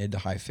like mid to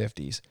high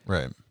 50s.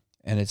 Right.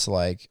 And it's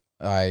like,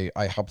 I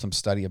helped him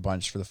study a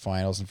bunch for the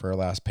finals and for our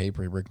last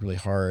paper. He worked really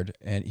hard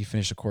and he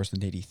finished the course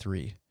in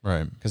 83.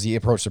 Right. Because he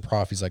approached the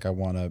prof. He's like, I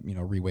want to,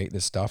 reweight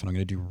this stuff and I'm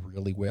going to do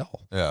really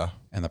well. Yeah.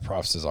 And the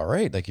prof says, all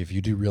right, like if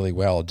you do really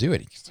well, do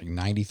it. He's like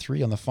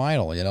 93 on the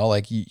final,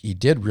 like he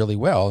did really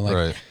well. And like,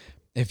 right.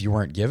 if you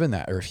weren't given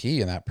that, or if he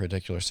in that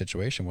particular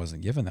situation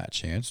wasn't given that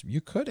chance, you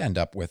could end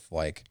up with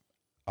like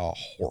a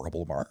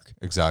horrible mark.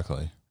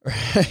 Exactly.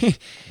 Right.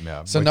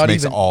 Yeah. So Which not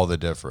makes even all the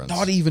difference.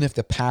 Not even if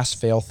the pass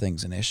fail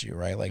thing's an issue,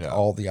 right? Like Yeah.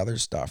 all the other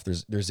stuff,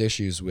 there's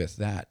issues with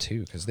that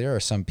too, because there are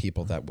some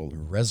people that will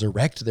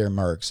resurrect their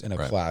marks in a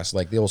Right. class.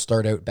 Like they will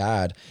start out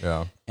bad,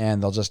 Yeah.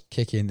 and they'll just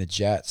kick in the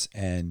jets,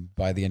 and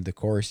by the end of the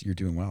course, you're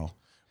doing well.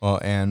 Well,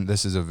 and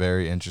this is a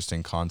very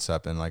interesting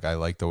concept, and like I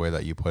like the way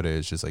that you put it.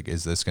 It's just like,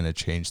 is this going to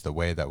change the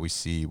way that we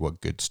see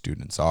what good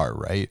students are,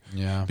 right?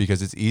 Yeah.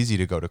 Because it's easy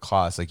to go to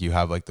class, like you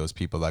have like those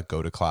people that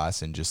go to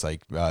class and just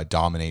like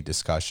dominate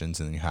discussions,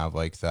 and you have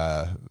like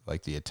the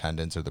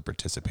attendance or the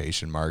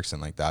participation marks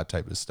and like that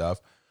type of stuff,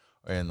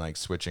 and like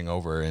switching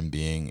over and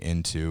being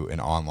into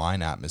an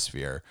online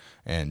atmosphere,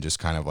 and just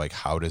kind of like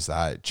how does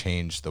that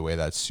change the way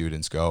that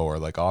students go or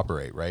like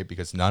operate, right?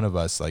 Because none of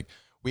us like.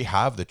 We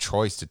have the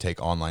choice to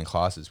take online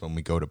classes when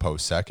we go to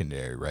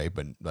post-secondary, right?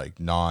 But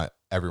like not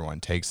everyone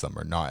takes them,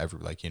 or not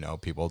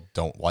people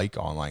don't like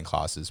online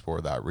classes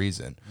for that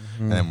reason.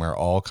 Mm-hmm. And then we're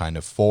all kind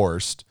of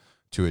forced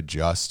to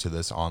adjust to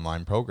this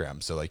online program.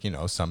 So like,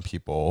 some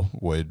people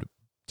would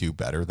do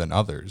better than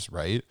others,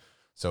 right?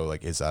 So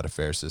like, is that a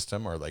fair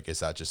system, or like,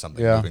 is that just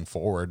something moving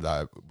forward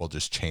that will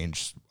just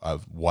change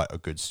of what a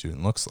good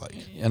student looks like?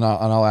 And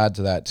I'll add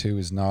to that too,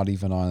 is not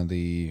even on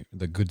the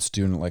good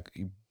student, like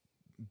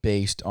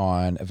based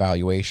on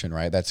evaluation,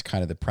 right? That's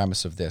kind of the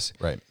premise of this.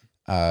 Right.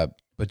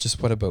 But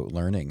just what about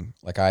learning?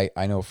 Like I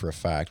know for a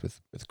fact with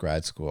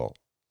grad school,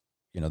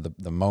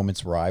 the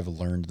moments where I've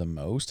learned the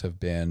most have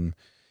been,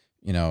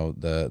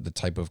 the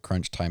type of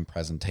crunch time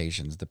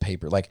presentations, the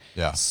paper, like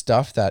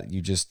stuff that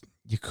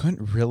you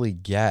couldn't really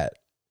get.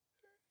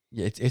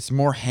 It's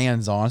more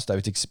hands-on stuff.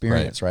 It's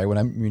experience, right?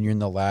 When you're in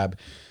the lab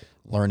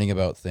learning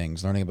about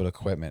things, learning about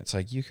equipment, it's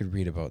like you could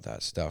read about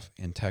that stuff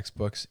in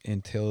textbooks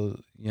until,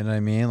 you know what I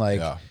mean?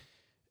 Like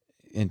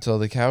until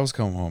the cows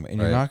come home, and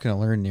you're not going to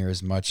learn near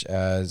as much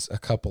as a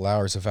couple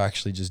hours of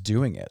actually just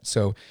doing it.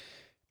 So,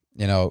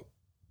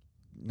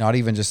 not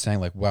even just saying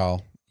like,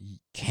 well,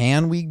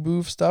 can we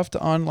move stuff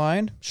to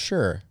online?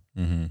 Sure.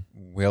 Mm-hmm.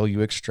 Will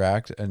you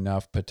extract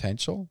enough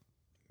potential?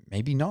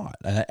 Maybe not.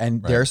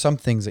 And there are some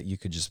things that you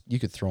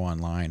could throw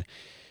online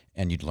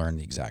and you'd learn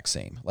the exact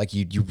same. Like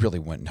you really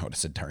wouldn't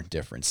notice a darn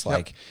difference.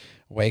 Like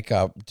wake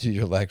up, do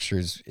your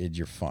lectures, and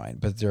you're fine.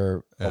 But there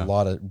are a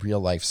lot of real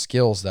life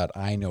skills that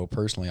I know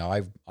personally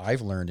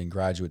I've learned in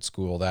graduate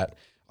school that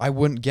I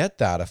wouldn't get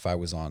that if I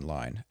was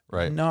online.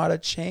 Right. Not a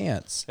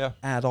chance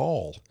at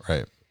all.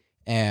 Right.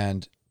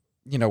 And,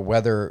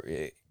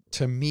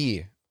 to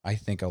me, I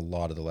think a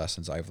lot of the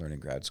lessons I've learned in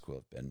grad school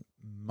have been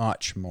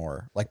much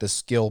more, like the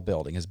skill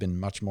building has been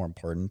much more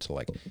important to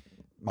like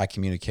my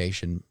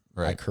communication,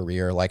 my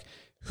career, like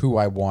who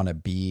I want to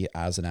be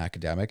as an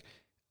academic,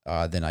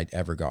 than I'd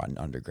ever got in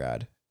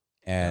undergrad.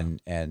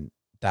 And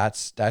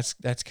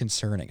that's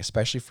concerning,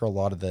 especially for a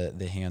lot of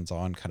the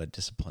hands-on kind of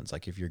disciplines.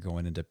 Like if you're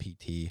going into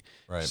PT,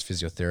 just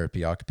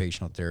physiotherapy,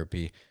 occupational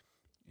therapy,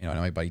 you know, I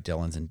know my buddy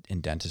Dylan's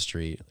in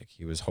dentistry. Like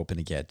he was hoping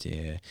to get,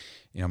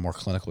 more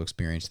clinical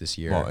experience this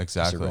year. Well,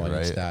 exactly,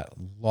 right. That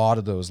a lot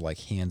of those like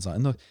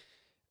hands-on,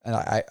 and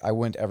I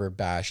wouldn't ever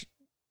bash,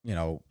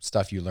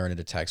 stuff you learn in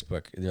a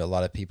textbook. There are a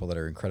lot of people that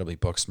are incredibly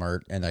book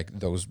smart, and like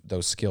those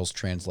skills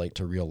translate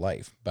to real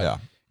life. But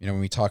when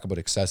we talk about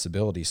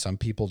accessibility, some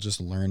people just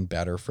learn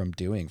better from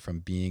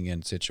being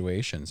in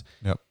situations.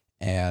 Yep.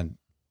 And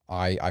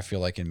I feel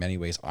like in many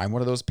ways I'm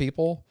one of those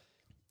people,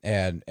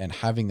 and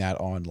having that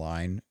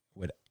online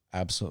would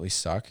absolutely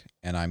suck.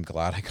 And I'm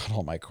glad I got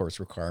all my course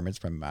requirements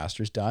from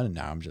master's done, and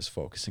now I'm just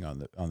focusing on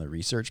the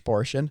research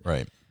portion.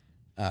 Right.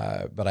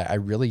 But I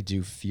really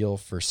do feel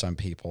for some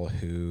people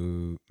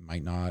who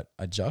might not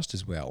adjust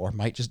as well, or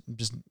might just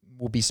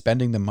will be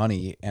spending the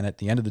money, and at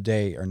the end of the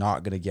day are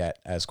not going to get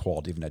as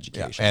quality of an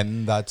education. Yeah.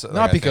 And that's not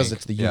like, because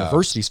it's the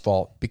university's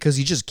fault, because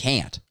you just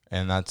can't.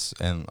 And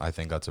I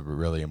think that's a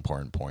really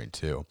important point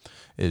too,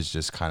 is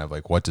just kind of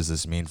like, what does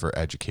this mean for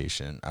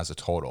education as a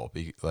total?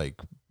 Like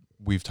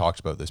we've talked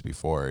about this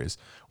before, is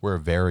we're a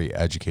very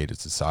educated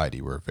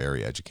society. We're a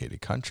very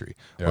educated country.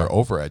 Yeah. We're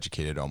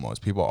overeducated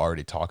almost. People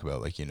already talk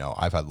about like,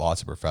 I've had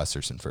lots of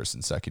professors in first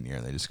and second year,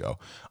 and they just go,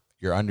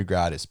 your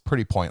undergrad is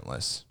pretty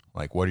pointless.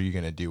 Like, what are you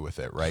going to do with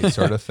it? Right.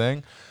 Sort of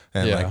thing.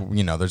 And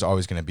there's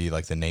always going to be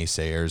like the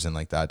naysayers and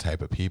like that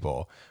type of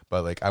people.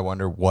 But like, I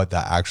wonder what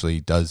that actually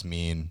does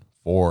mean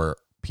for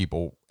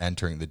people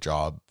entering the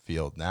job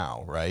field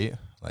now. Right.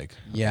 Like,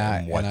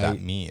 and what that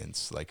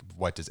means. Like,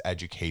 what does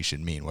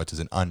education mean? What does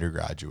an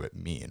undergraduate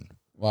mean?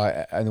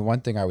 Well, and the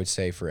one thing I would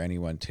say for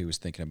anyone too who's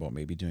thinking about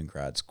maybe doing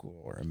grad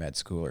school or med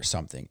school or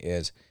something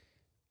is,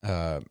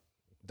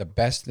 the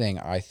best thing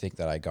I think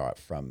that I got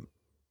from,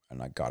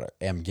 and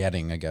am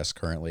getting, I guess,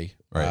 currently,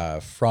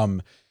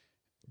 from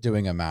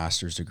doing a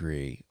master's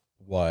degree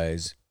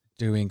was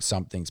doing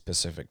something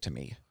specific to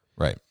me.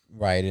 Right.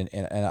 Right.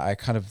 And I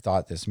kind of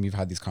thought this, and we've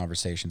had these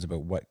conversations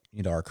about what,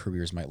 our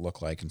careers might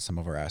look like, and some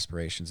of our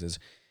aspirations is,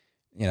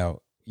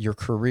 your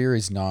career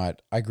is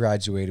not, I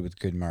graduated with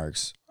good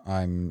marks,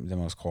 I'm the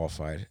most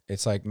qualified.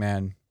 It's like,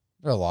 man,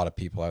 there are a lot of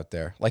people out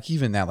there. Like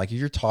even that, like if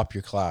you're top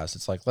your class,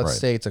 it's like, let's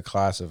say it's a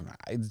class of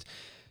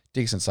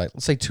decent size,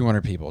 let's say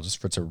 200 people, just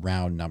for it's a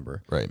round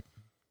number. Right.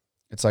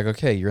 It's like,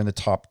 okay, you're in the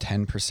top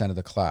 10% of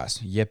the class.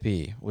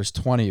 Yippee. Well, there's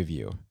 20 of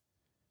you.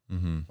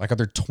 Mm-hmm. Like, are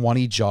there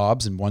 20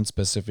 jobs in one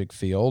specific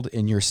field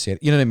in your city?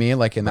 You know what I mean?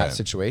 Like in that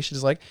situation,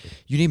 it's like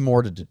you need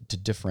more to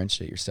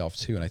differentiate yourself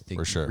too. And I think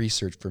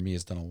research for me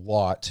has done a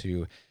lot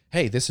to,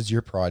 hey, this is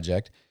your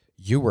project.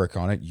 You work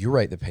on it. You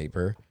write the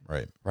paper.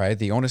 Right.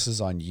 The onus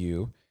is on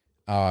you.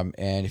 And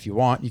if you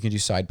want, you can do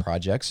side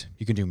projects.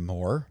 You can do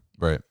more.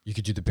 Right. You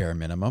could do the bare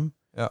minimum.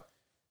 Yeah.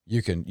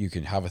 You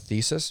can have a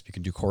thesis. You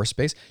can do course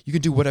space. You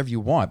can do whatever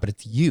you want, but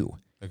it's you.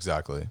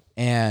 Exactly.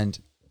 And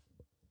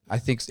I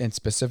think, and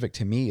specific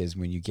to me, is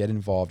when you get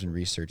involved in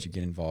research, you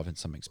get involved in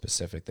something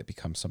specific that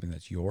becomes something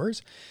that's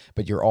yours,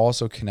 but you're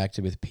also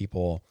connected with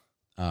people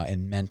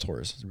and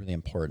mentors is really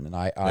important. And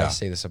I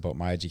say this about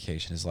my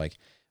education is like,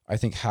 I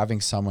think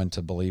having someone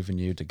to believe in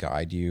you, to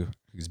guide you,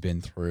 who's been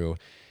through,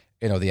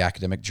 the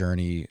academic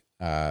journey,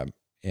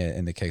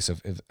 in the case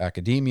of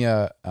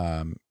academia,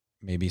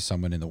 maybe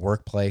someone in the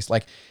workplace,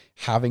 like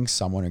having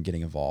someone and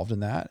getting involved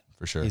in that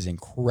for sure is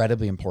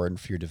incredibly important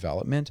for your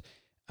development.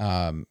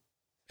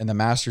 And the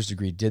master's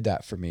degree did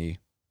that for me.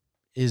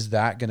 Is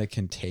that going to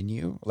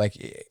continue? Like,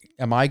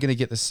 am I going to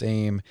get the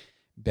same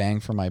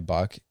bang for my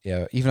buck?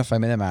 Even if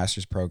I'm in a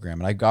master's program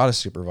and I got a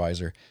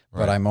supervisor,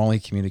 but I'm only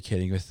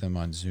communicating with them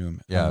on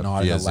Zoom. Yeah.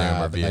 Not via in a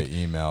lab. Zoom or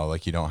via email.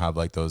 Like you don't have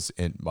like those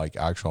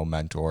actual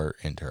mentor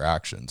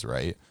interactions,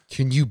 right?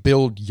 Can you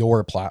build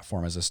your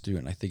platform as a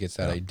student? I think it's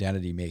that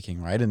identity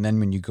making, right? And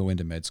then when you go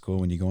into med school,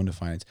 when you go into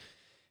finance,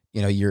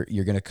 you're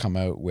going to come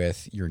out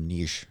with your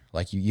niche.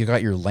 Like you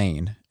got your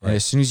lane, and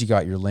as soon as you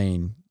got your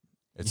lane,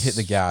 you hit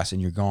the gas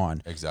and you're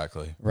gone.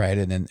 Exactly. Right.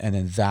 And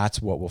then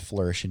that's what will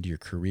flourish into your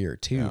career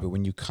too. Yeah. But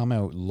when you come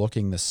out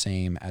looking the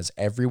same as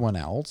everyone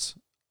else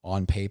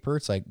on paper,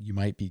 it's like, you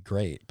might be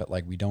great, but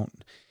like we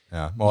don't, we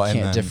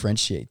can't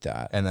differentiate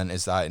that. And then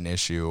is that an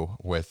issue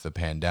with the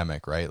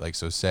pandemic, right? Like,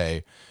 so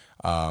say,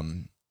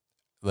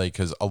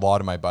 cause a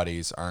lot of my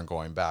buddies aren't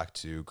going back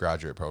to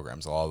graduate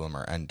programs. A lot of them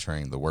are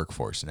entering the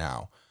workforce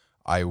now.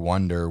 I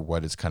wonder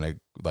what it's kind of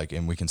like,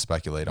 and we can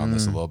speculate on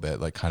this a little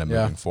bit, like kind of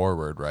moving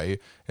forward, right?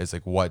 It's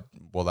like, what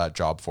will that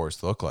job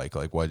force look like?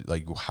 Like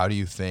how do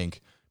you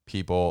think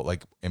people,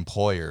 like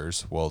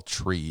employers, will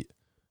treat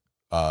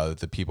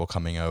the people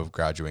coming out of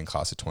graduating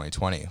class of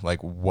 2020.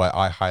 Like what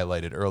I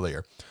highlighted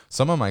earlier,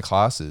 some of my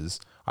classes,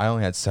 I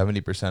only had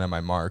 70% of my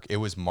mark. It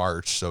was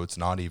March, so it's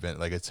not even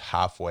like it's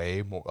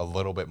halfway, a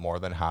little bit more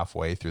than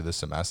halfway through the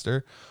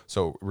semester.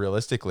 So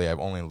realistically, I've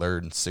only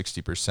learned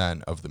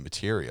 60% of the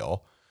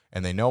material,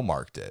 and they know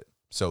marked it.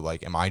 So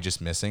like, am I just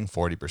missing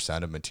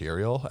 40% of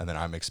material, and then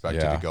I'm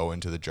expected to go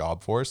into the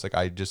job force? Like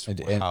I just and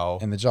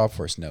the job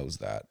force knows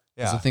that.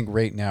 Yeah. I think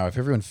right now, if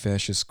everyone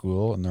finishes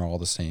school and they're all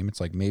the same,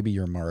 it's like maybe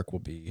your mark will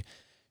be,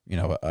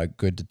 a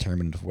good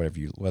determinant of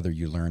whether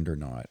you learned or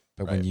not.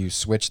 But when you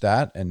switch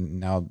that, and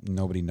now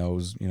nobody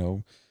knows,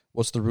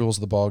 what's the rules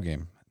of the ball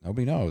game?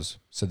 Nobody knows.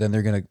 So then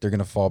they're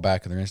gonna fall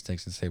back on their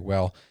instincts and say,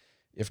 well,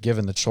 if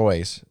given the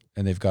choice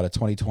and they've got a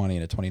 2020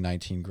 and a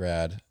 2019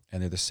 grad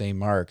and they're the same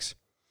marks,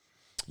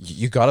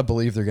 you got to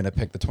believe they're going to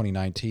pick the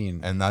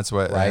 2019. And that's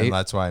what, right? And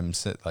that's why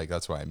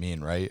that's what I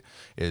mean, right?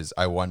 Is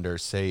I wonder,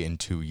 say in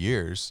 2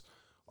 years,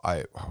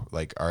 are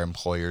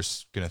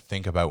employers going to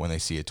think about when they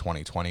see a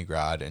 2020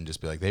 grad and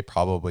just be like, they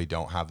probably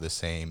don't have the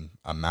same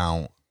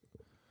amount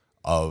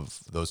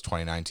of those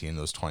 2019,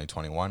 those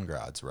 2021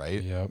 grads,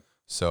 right? Yep.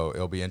 So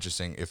it'll be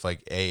interesting if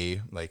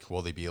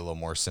will they be a little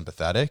more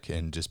sympathetic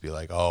and just be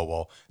like, oh,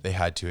 well, they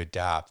had to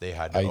adapt, they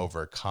had to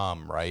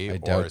overcome, right? I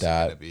doubt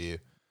that.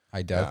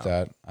 I doubt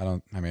that.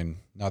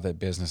 Not that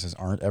businesses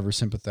aren't ever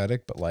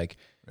sympathetic, but like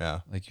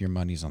your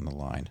money's on the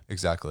line.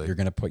 Exactly. You're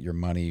going to put your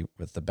money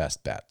with the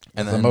best bet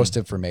and the most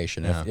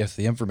information. Yeah. If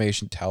the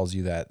information tells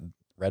you that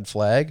red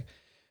flag,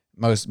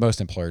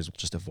 most employers will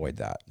just avoid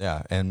that.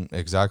 Yeah. And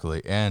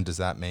exactly. And does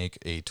that make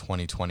a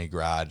 2020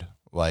 grad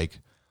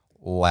worth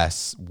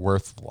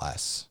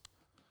less?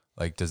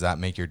 Like, does that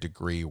make your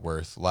degree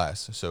worth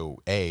less?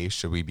 So,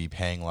 should we be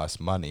paying less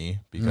money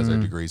because our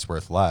degree's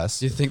worth less?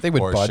 Do you think they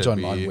would budge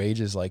on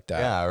wages like that?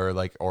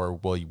 Yeah, or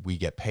will we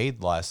get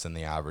paid less than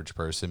the average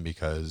person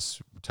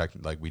because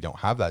we don't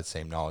have that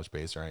same knowledge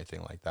base or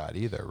anything like that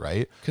either,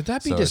 right? Could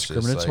that be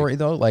discriminatory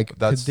though? Like,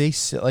 could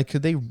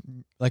they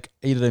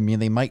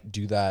they might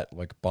do that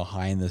like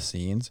behind the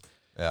scenes.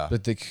 Yeah.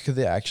 But could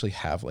they actually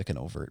have like an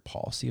overt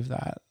policy of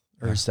that,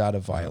 or is that a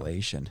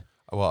violation?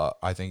 Well,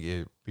 I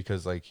think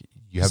because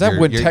you have that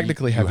would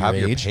technically have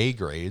your pay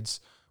grades.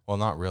 Well,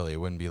 not really. It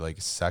wouldn't be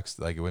like sex,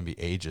 like it wouldn't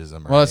be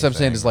ageism. Well, that's what I'm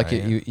saying. Is like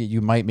you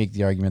might make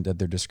the argument that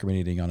they're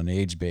discriminating on an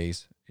age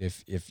base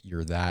if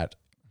you're that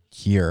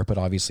here, but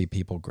obviously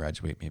people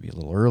graduate maybe a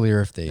little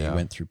earlier if they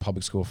went through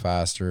public school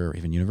faster or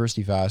even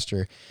university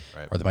faster,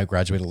 right. Or they might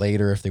graduate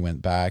later if they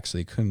went back. So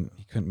you couldn't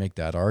make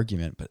that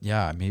argument. But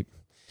yeah, maybe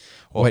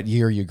what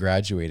year you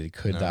graduated,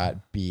 could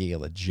that be a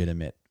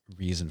legitimate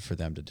reason for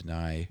them to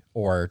deny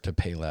or to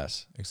pay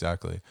less?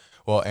 Exactly.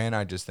 Well, and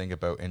I just think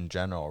about in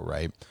general,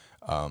 right?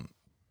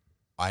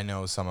 I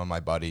know some of my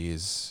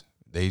buddies,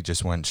 they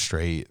just went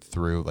straight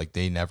through, like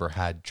they never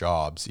had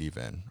jobs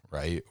even,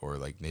 right? Or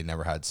like they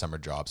never had summer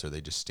jobs, or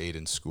they just stayed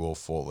in school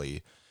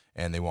fully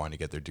and they wanted to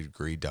get their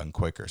degree done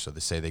quicker. So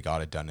they say they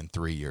got it done in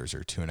 3 years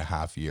or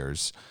 2.5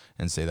 years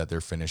and say that they're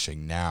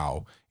finishing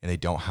now and they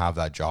don't have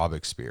that job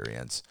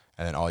experience.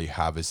 And then all you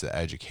have is the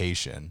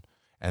education.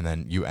 And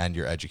then you end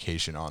your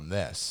education on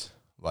this,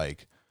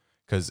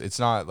 because it's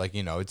not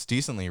it's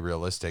decently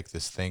realistic,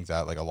 this thing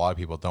that a lot of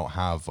people don't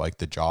have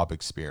the job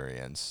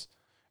experience,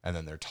 and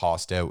then they're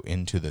tossed out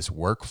into this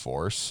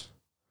workforce,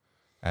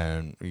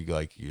 and you're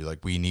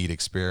like, we need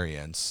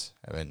experience,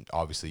 and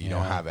obviously you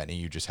don't have any,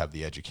 you just have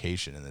the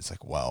education, and it's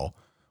well,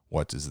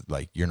 what does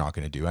you're not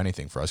going to do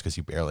anything for us because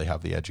you barely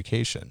have the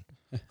education.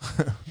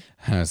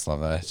 I just love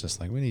that. It's just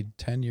we need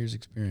 10 years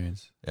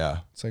experience. Yeah,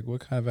 it's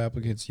what kind of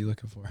applicants are you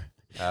looking for?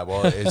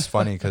 Well, it's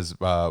funny because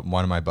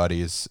one of my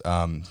buddies,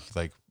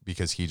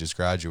 because he just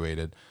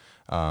graduated,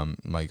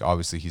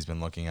 obviously he's been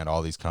looking at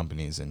all these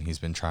companies and he's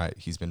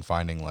been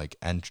finding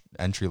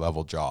entry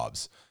level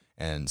jobs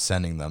and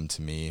sending them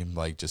to me,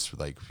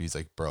 he's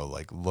like, bro,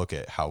 look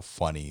at how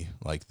funny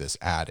this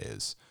ad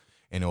is.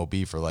 And it will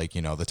be for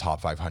the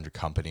top 500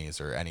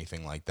 companies or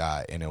anything like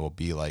that. And it will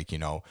be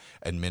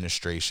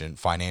administration,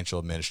 financial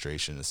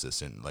administration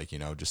assistant,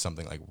 just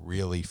something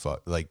really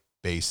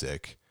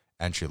basic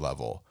entry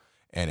level.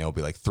 And it'll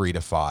be 3 to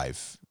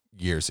 5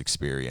 years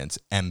experience,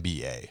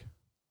 MBA.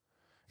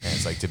 And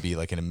it's to be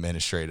an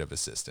administrative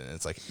assistant.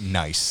 It's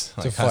nice.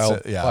 To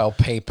file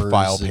papers.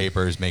 File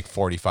papers, make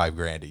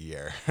 $45,000 a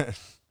year.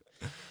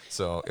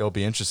 So it'll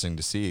be interesting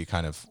to see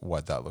kind of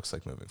what that looks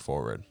like moving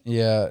forward.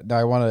 Yeah. Now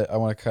I want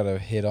to kind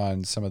of hit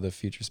on some of the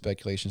future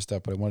speculation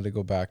stuff, but I wanted to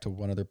go back to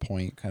one other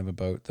point kind of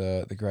about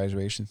the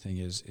graduation thing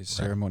is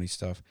ceremony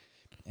stuff.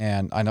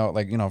 And I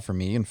know for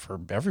me and for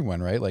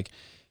everyone, right?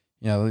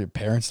 Your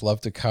parents love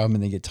to come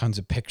and they get tons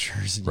of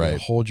pictures and you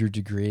hold your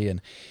degree.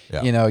 And,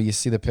 you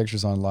see the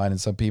pictures online,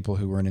 and some people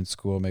who weren't in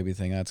school maybe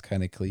think that's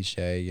kind of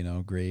cliche,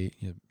 great,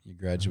 you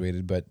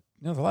graduated. But,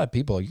 there's a lot of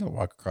people, you can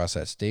walk across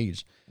that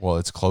stage. Well,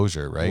 it's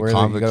closure, right? You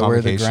got to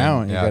wear the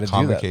ground. You got to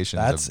do that.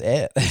 That's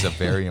it. It's a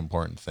very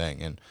important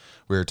thing. And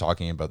we were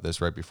talking about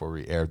this right before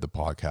we aired the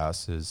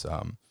podcast is,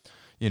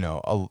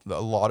 a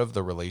lot of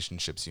the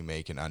relationships you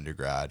make in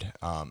undergrad,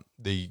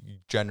 they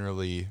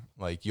generally,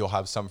 like, you'll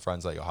have some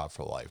friends that you'll have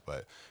for life,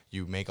 but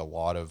you make a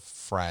lot of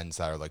friends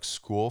that are like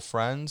school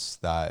friends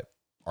that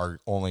are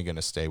only going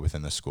to stay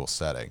within the school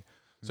setting.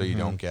 So you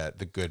don't get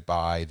the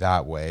goodbye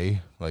that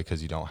way, like,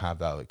 because you don't have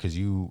that, like, because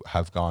you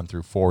have gone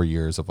through 4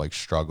 years of like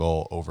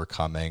struggle,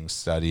 overcoming,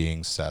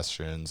 studying,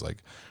 sessions, like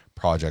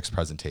projects,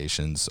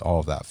 presentations, all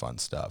of that fun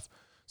stuff.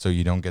 So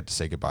you don't get to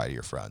say goodbye to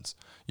your friends.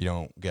 You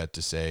don't get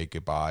to say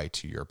goodbye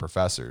to your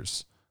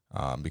professors,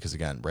 because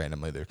again,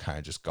 randomly they're kind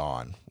of just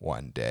gone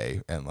one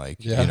day, and like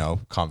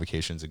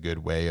convocation's a good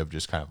way of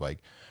just kind of like,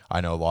 I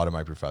know a lot of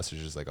my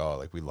professors just like, oh,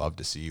 like, we love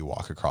to see you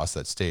walk across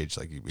that stage,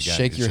 like, again,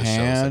 shake your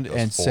hand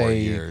and say,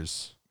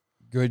 years,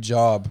 good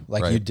job,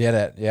 like, right? You did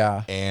it,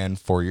 yeah. And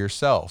for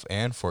yourself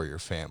and for your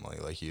family,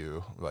 like,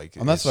 you like,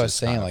 and that's what I was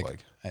saying. Like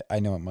I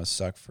know it must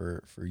suck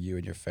for you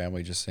and your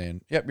family just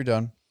saying, yep, you're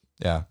done.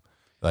 Yeah.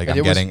 Like,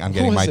 I'm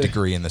getting my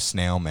degree in the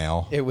snail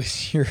mail. It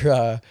was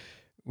your,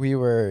 we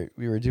were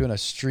doing a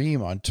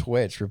stream on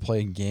Twitch. We're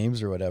playing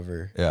games or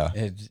whatever. Yeah.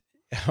 And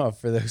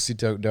for those who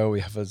don't know, we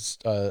have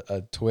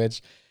a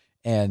Twitch,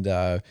 and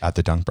at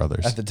the Dunk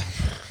Brothers.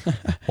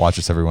 Watch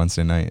us every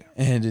Wednesday night.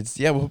 And it's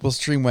we'll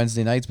stream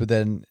Wednesday nights, but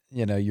then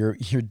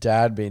your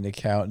dad made an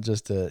account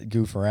just to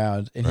goof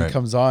around, and he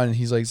comes on and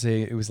he's like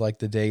saying it was like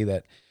the day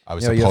that I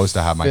was supposed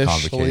to have my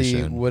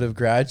convocation. Would have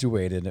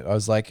graduated. I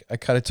was like,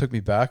 it kind of took me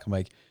back. I'm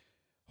like,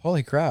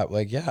 holy crap!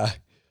 Like, yeah,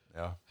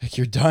 like,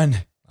 you're done.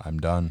 I'm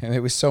done. And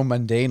it was so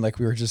mundane. Like,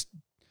 we were just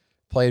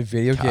playing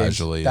video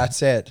casually games.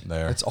 That's it.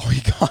 That's all we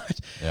got.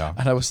 Yeah.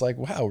 And I was like,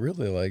 wow,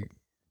 really? Like,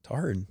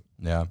 darn.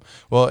 Yeah.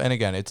 Well, and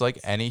again, it's like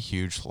any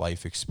huge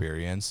life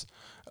experience.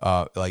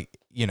 Like,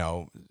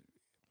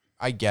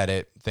 I get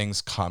it.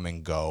 Things come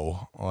and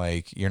go.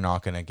 Like, you're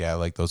not going to get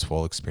like those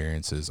full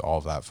experiences, all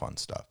of that fun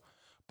stuff.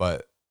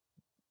 But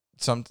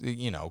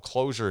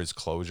closure is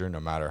closure, no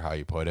matter how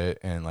you put it.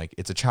 And like,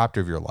 it's a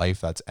chapter of your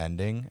life that's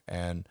ending,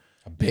 and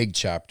a big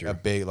chapter, a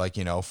big, like,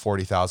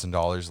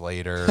 $40,000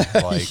 later,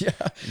 like,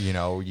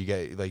 you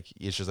get like,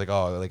 it's just like,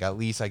 oh, like, at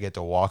least I get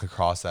to walk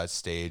across that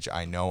stage.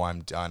 I know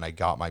I'm done. I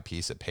got my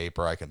piece of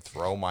paper. I can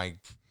throw my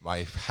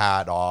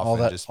hat off.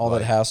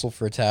 That hassle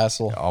for a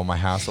tassel. All my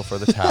hassle for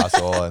the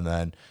tassel. And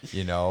then,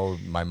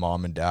 my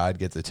mom and dad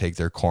get to take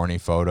their corny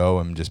photo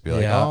and just be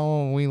like,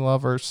 oh, we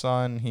love our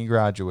son. He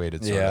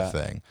graduated, sort of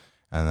thing.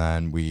 And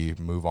then we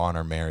move on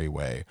our merry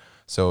way.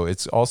 So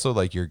it's also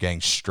like you're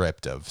getting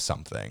stripped of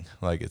something.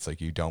 Like, it's like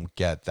you don't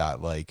get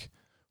that like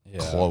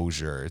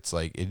closure. It's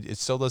like it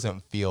still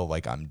doesn't feel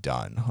like I'm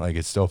done. Like,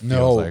 it still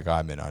feels like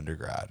I'm in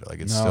undergrad. Like,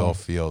 it still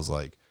feels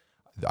like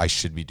I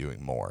should be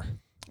doing more.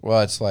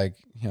 Well, it's like,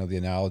 the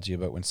analogy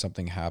about when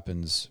something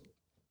happens,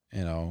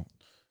 it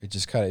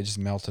just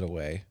melted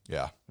away.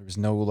 Yeah. There was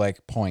no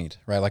like point,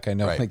 right? Like, I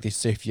know, like they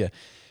say, if you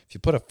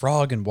put a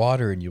frog in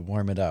water and you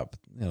warm it up,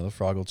 the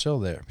frog will chill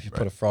there. If you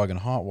put a frog in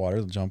hot water,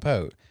 it'll jump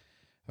out.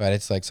 But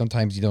it's like,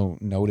 sometimes you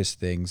don't notice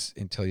things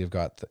until you've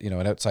got,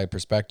 an outside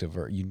perspective,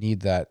 or you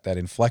need that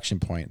inflection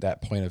point,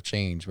 that point of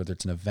change, whether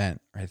it's an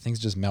event, right? Things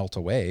just melt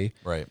away.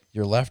 Right.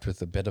 You're left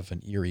with a bit of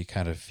an eerie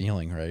kind of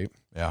feeling, right?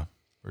 Yeah,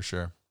 for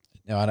sure.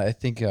 No, and I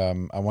think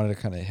I wanted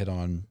to kind of hit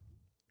on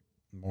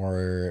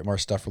more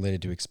stuff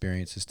related to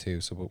experiences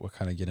too. So we'll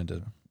kind of get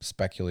into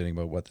speculating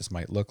about what this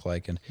might look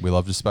like. And we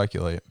love to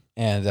speculate.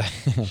 And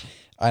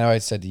I know I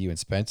said to you and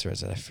Spencer, I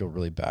said, I feel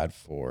really bad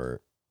for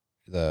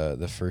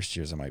the first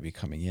years that might be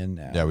coming in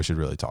now. Yeah, we should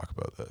really talk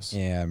about this.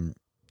 And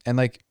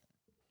like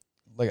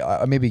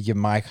I maybe give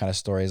my kind of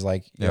stories.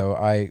 Like,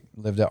 I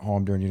lived at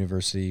home during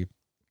university.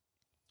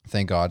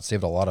 Thank God,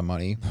 saved a lot of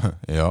money.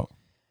 Yeah.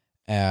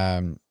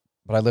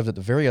 But I lived at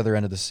the very other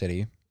end of the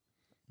city.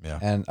 Yeah.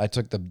 And I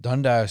took the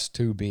Dundas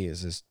 2B,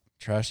 is this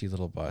trashy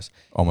little bus.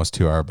 Almost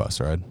 2-hour bus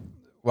ride.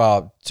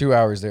 Well, 2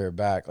 hours there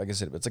back. Like I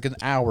said, it's like an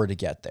hour to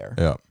get there.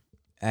 Yeah.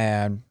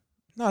 And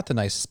not the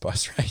nicest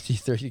bus ride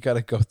either. You got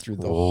to go through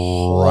the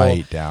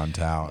right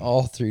downtown.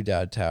 All through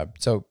downtown.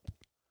 So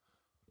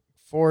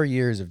 4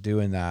 years of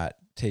doing that,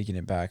 taking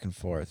it back and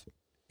forth.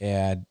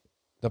 And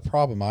the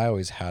problem I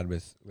always had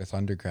with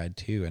undergrad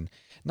too, and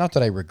not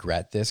that I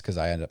regret this because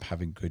I ended up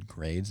having good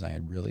grades and I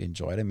had really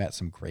enjoyed it. I met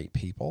some great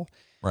people.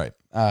 Right.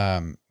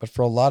 But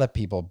for a lot of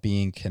people,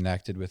 being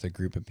connected with a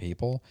group of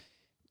people,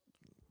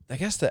 I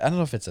guess I don't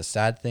know if it's a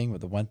sad thing,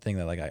 but the one thing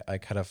that like I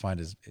kind of find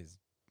is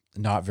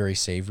not very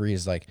savory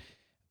is like,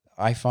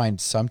 I find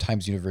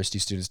sometimes university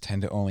students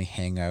tend to only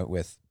hang out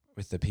with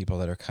the people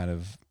that are kind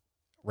of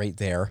right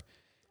there.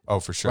 Oh,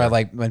 for sure. Right,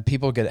 like when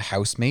people get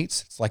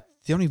housemates, it's like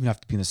they don't even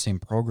have to be in the same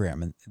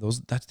program, and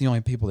that's the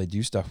only people they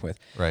do stuff with.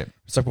 Right.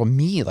 It's like, well,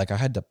 me, like I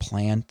had to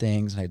plan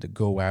things, and I had to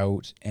go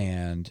out,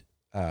 and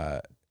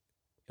I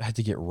had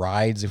to get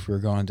rides if we were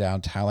going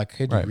downtown. Like I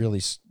had to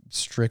really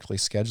strictly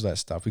schedule that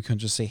stuff. We couldn't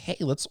just say, hey,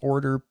 let's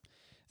order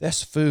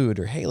this food,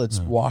 or hey, let's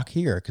walk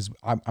here, because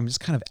I'm just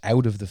kind of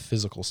out of the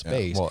physical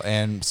space. Yeah. Well,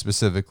 and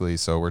specifically,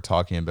 so we're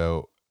talking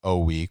about O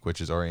week,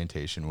 which is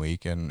orientation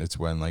week, and it's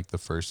when like the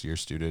first year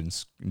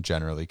students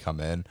generally come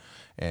in,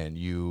 and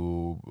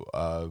you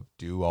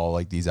do all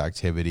like these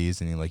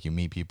activities, and you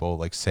meet people,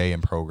 like say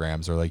in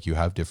programs, or like you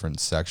have different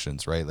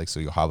sections, right? Like so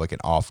you'll have like an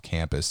off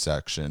campus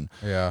section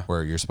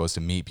where you're supposed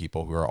to meet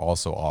people who are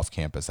also off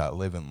campus that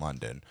live in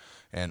London.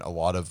 And a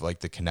lot of like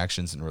the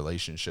connections and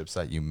relationships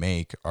that you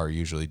make are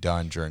usually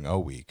done during O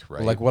week,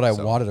 right? Like what I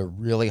wanted to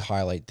really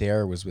highlight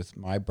there was with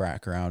my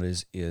background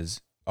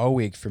is O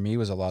week for me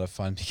was a lot of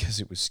fun because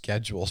it was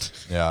scheduled.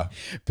 Yeah.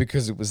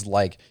 Because it was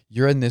like,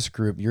 you're in this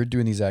group, you're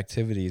doing these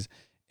activities,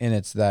 and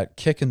it's that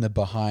kick in the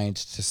behind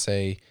to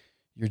say,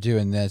 you're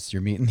doing this,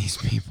 you're meeting these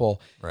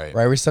people. Right.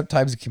 Where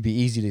sometimes it can be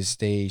easy to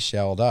stay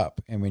shelled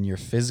up. And when you're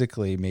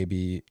physically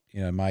maybe,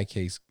 in my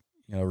case,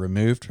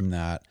 removed from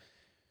that,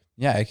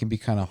 yeah, it can be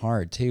kind of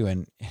hard too.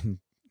 And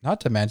not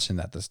to mention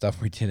that the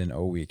stuff we did in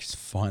O week is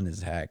fun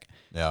as heck.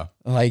 Yeah.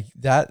 Like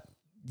that,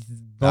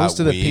 most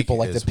of the people,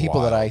 like the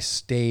people wild. that I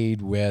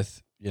stayed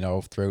with,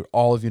 throughout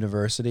all of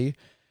university,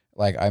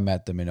 like I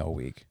met them in O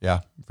week.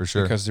 Yeah, for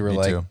sure. Because they were Me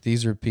like, too.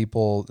 these are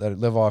people that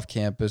live off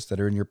campus that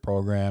are in your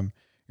program.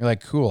 You're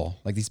like, cool.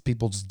 Like these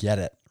people just get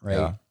it,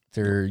 right?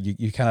 Yeah.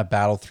 You kind of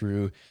battle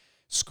through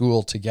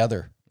school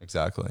together.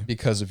 Exactly.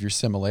 Because of your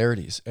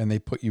similarities, and they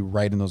put you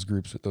right in those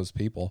groups with those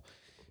people.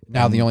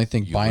 Now the only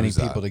thing binding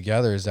people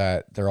together is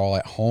that they're all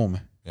at home.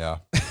 Yeah.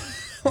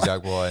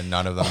 Exactly. Well, and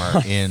none of them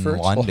are in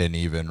London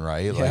even,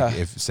 right? Yeah. Like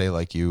if say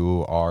like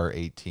you are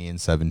 18,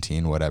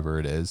 17, whatever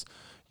it is,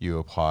 you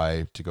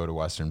apply to go to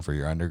Western for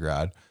your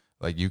undergrad.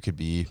 Like you could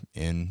be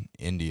in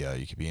India,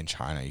 you could be in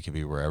China, you could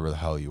be wherever the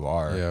hell you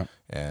are. Yeah.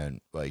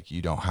 And like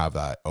you don't have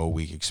that O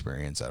week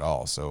experience at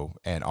all. So,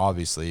 and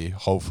obviously,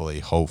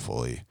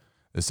 hopefully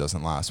this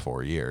doesn't last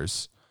 4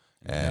 years.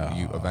 And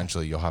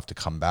you'll have to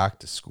come back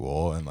to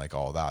school and like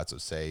all that. So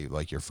say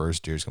like your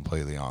first year is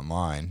completely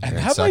online. And you're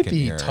in that might second be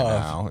year tough.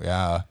 now.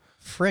 Yeah.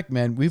 Frick,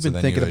 man. We've been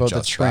then thinking you about the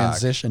adjust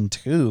transition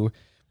too.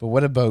 But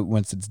what about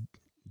once it's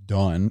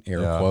done, air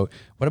quote,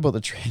 what about the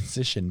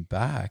transition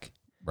back?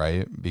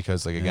 Right.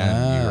 Because like,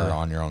 again, you're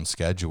on your own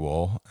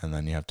schedule, and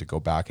then you have to go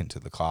back into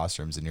the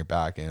classrooms, and you're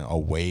back in a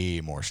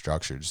way more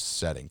structured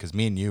setting. Cause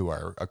me and you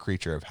are a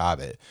creature of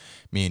habit.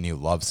 Me and you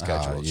love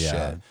scheduled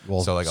shit.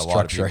 We'll so like a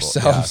lot of people,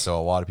 ourselves. so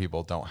a lot of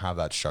people don't have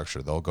that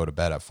structure. They'll go to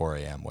bed at 4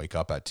 a.m., wake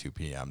up at 2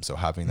 p.m. So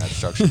having that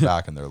structure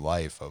back in their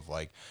life of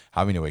like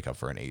having to wake up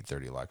for an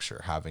 8:30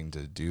 lecture, having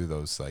to do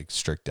those like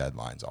strict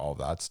deadlines, all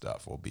that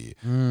stuff will be,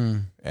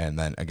 and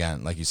then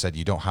again, like you said,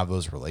 you don't have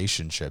those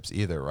relationships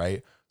either.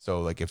 Right. So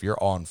like if you're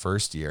all in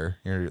first year,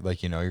 you're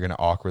like, you're going to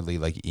awkwardly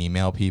like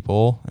email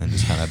people and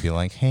just kind of be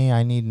like, hey,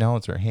 I need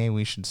notes, or hey,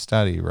 we should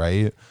study.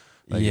 Right.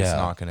 Like it's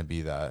not going to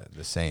be the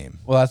same.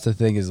 Well, that's the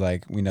thing is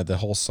like, the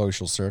whole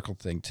social circle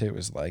thing too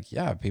is like,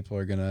 yeah, people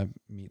are going to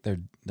meet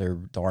their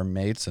dorm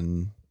mates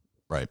and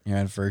right.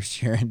 In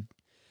first year, and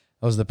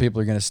those are the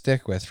people you're going to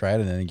stick with. Right.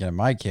 And then again, in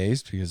my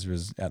case, because it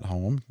was at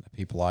home, the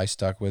people I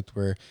stuck with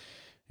were,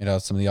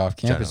 some of the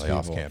off-campus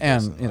Generally people.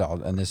 off-campus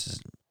and, and this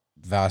is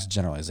vast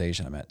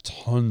generalization. I met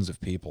tons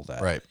of people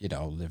that,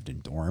 lived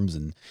in dorms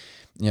and,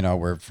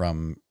 were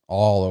from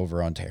all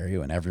over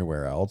Ontario and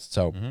everywhere else.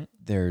 So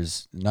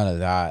there's none of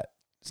that.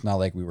 It's not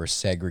like we were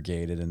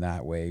segregated in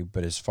that way.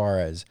 But as far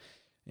as,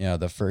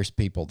 the first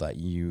people that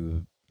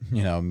you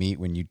meet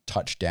when you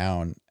touch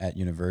down at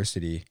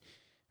university,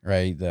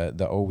 right?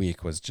 The O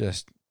week was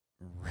just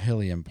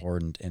really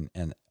important,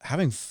 and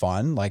having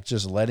fun, like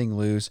just letting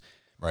loose,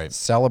 right?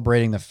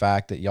 Celebrating the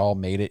fact that y'all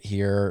made it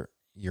here.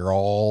 You're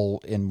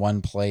all in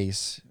one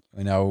place,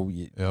 and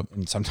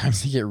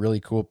sometimes you get really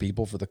cool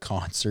people for the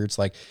concerts.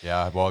 Like,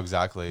 yeah, well,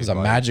 exactly. It was a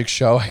magic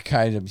show.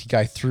 The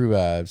guy threw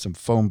some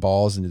foam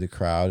balls into the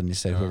crowd, and he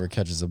said, whoever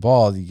catches the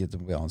ball, you get to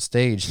be on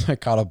stage. I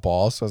caught a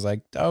ball. So I was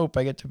like, dope,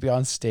 I get to be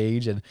on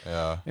stage. And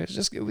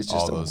it was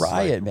just a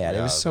riot, man.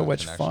 It was so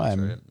much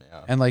fun. Right?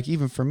 Yeah. And like,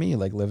 even for me,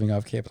 like living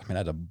off campus, I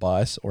had to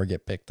bus or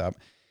get picked up.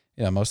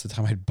 Most of the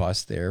time I'd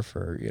bus there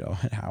for,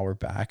 an hour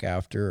back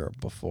after or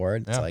before.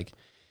 And it's like,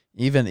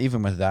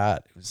 even with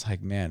that, it was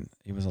like, man,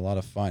 it was a lot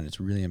of fun.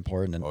 It's really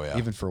important. And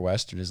even for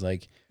Western is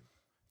like,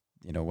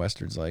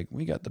 Western's like,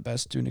 we got the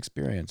best student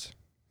experience.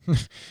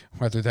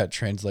 Whether that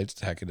translates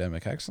to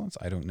academic excellence,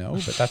 I don't know,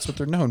 but that's what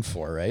they're known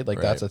for, right?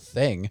 Like that's a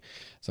thing.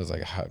 So it's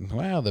like,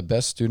 wow, the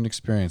best student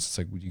experience. It's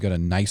like, you got a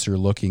nicer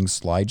looking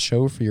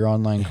slideshow for your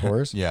online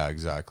course. Yeah,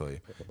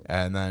 exactly.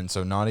 And then,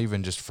 so not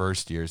even just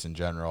first years in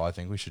general, I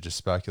think we should just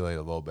speculate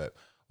a little bit.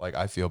 Like,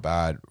 I feel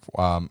bad.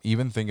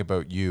 Even think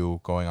about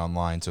you going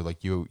online. So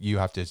like you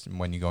have to,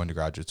 when you go into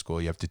graduate school,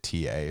 you have to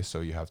TA.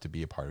 So you have to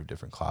be a part of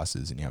different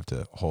classes, and you have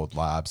to hold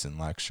labs and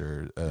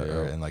lecture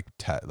and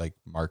like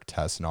mark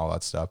tests and all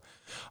that stuff.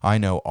 I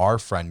know our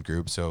friend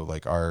group. So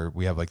like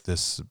we have like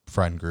this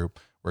friend group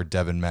where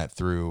Devin met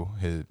through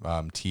his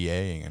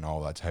TAing and all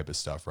that type of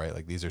stuff, right?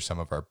 Like these are some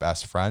of our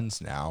best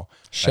friends now.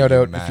 Shout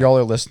out. If y'all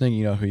are listening,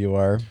 you know who you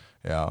are.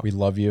 Yeah. We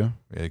love you.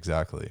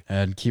 Exactly.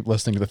 And keep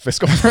listening to the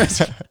Fiscal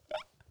Press.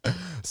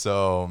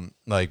 So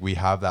like we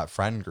have that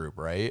friend group,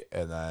 right?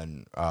 And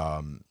then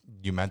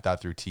you meant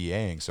that through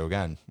TAing. So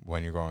again,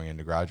 when you're going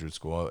into graduate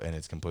school and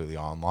it's completely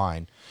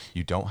online,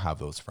 you don't have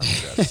those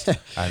friendships.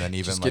 And then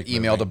even Just like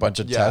get emailed a bunch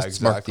of tests.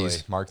 exactly,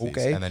 Mark these.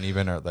 okay. And then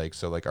even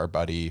our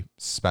buddy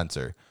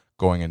Spencer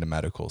going into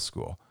medical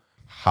school.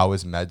 How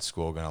is med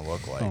school going to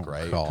look like,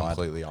 right? God.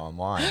 Completely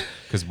online,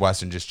 because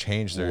Western just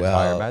changed their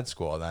entire med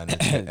school, and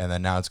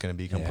then now it's going to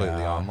be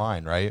completely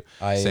online, right?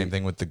 Same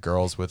thing with the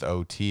girls with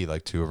OT.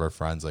 Like two of our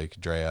friends, like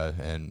Drea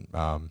and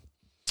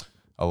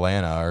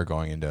Alana, are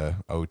going into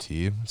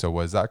OT. So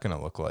what is that going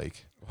to look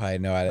like? I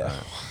know.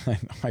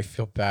 I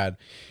feel bad.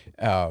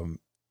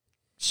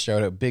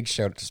 Big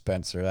shout out to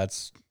Spencer.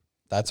 That's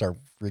our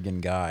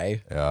friggin'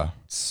 guy. Yeah,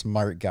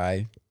 smart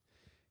guy.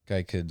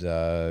 Guy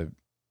could.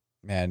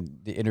 Man,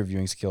 the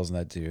interviewing skills in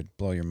that dude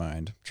blow your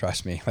mind.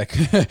 Trust me. Like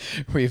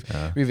we've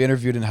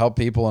interviewed and helped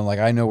people, and like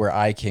I know where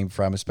I came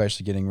from,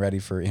 especially getting ready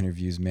for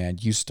interviews. Man,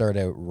 you start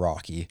out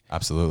rocky.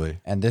 absolutely.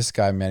 And this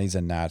guy, man, he's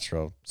a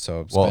natural.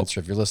 So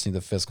Spencer, if you're listening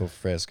to Fiscal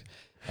Frisk,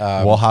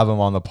 we'll have him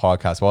on the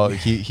podcast. Well,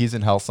 he's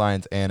in health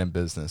science and in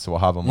business, so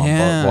we'll have him on.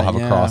 We'll have a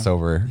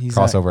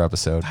crossover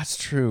episode. That's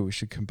true. We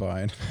should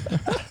combine.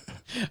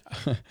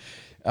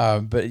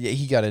 But yeah,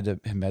 he got into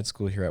med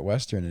school here at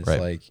Western. It's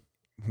like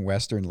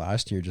Western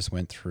last year just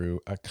went through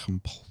a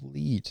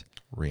complete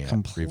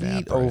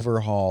revamp,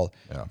 overhaul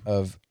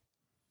of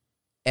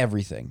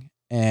everything.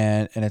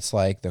 And it's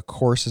like the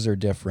courses are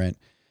different.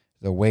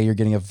 The way you're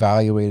getting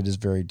evaluated is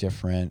very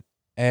different.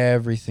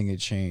 Everything had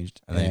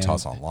changed. And then you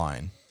toss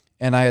online.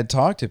 And I had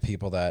talked to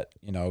people that,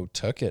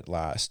 took it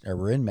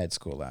were in med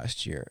school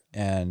last year,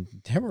 and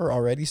there were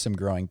already some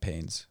growing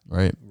pains.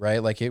 Right.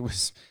 Like it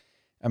was,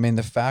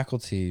 the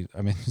faculty,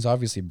 there's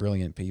obviously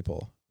brilliant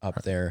people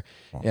up there,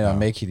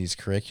 making these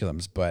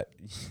curriculums, but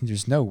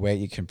there's no way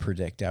you can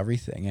predict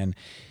everything. And,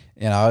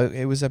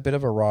 it was a bit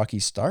of a rocky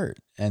start.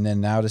 And then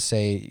now to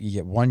say you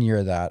get 1 year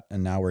of that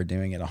and now we're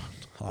doing it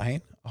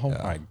online. Oh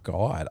my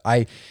God.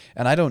 I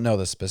don't know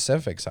the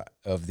specifics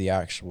of the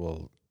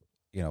actual,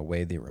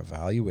 way they were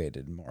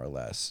evaluated more or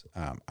less.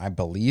 I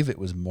believe it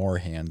was more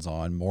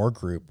hands-on, more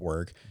group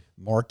work,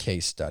 more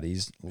case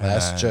studies,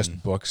 less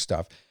just book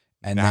stuff.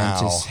 And now,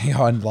 then to say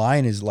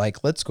online is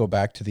like, let's go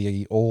back to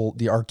the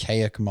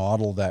archaic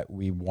model that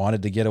we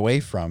wanted to get away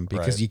from,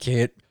 because you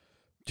can't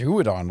do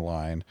it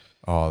online.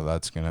 Oh,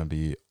 that's going to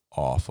be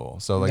awful.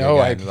 So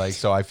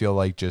so I feel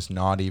like just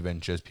not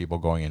even just people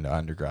going into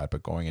undergrad,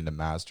 but going into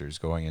masters,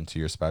 going into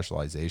your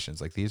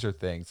specializations. Like these are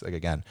things like,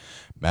 again,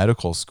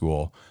 medical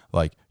school,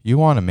 like you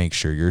want to make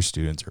sure your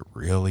students are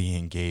really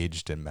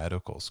engaged in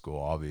medical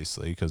school,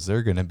 obviously, because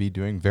they're going to be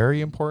doing very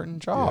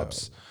important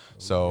jobs.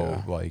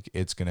 So like,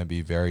 it's going to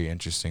be very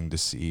interesting to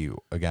see,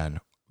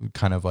 again,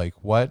 kind of like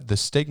what the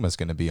stigma is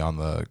going to be on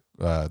the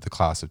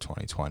class of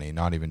 2020,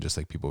 not even just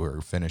like people who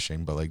are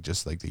finishing, but like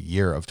just like the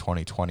year of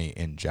 2020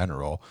 in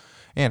general,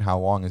 and how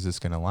long is this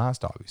going to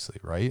last, obviously,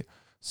 right?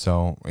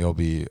 So it'll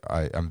be,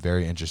 I'm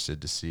very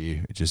interested to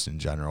see just in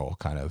general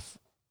kind of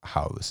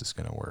how this is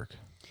going to work.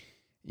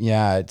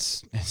 Yeah,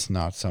 it's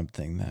not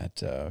something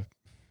that,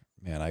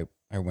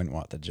 I wouldn't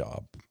want the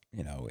job,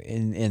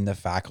 in the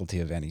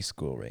faculty of any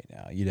school right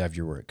now. You'd have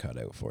your work cut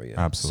out for you.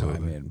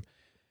 Absolutely.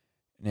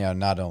 So,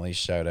 not only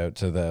shout out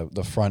to the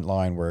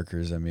frontline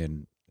workers.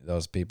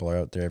 Those people are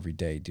out there every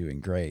day doing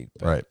great,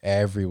 but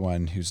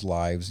everyone whose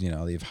lives,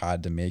 they've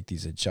had to make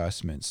these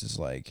adjustments is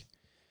like,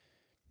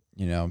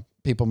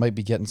 people might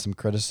be getting some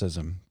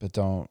criticism, but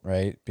don't,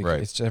 right?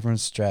 Because it's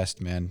everyone's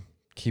stressed, man.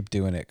 Keep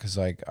doing it, because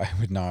like I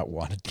would not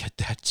want to get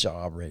that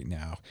job right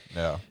now.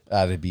 Yeah,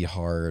 that'd be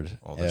hard.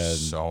 Well,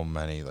 there's so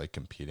many like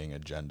competing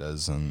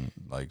agendas and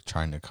like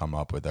trying to come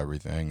up with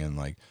everything, and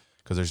like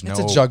because there's no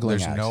juggling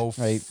there's act, no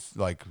right?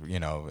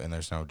 And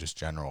there's no just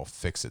general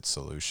fix it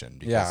solution,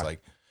 because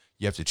like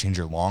you have to change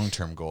your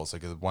long-term goals.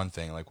 Like one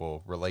thing, like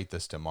we'll relate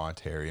this to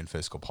monetary and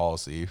fiscal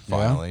policy.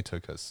 Finally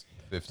took us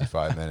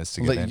 55 minutes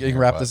to get in. You can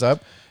wrap this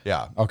up?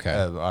 Yeah. Okay.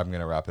 I'm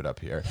going to wrap it up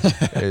here.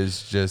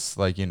 Is just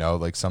like,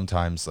 like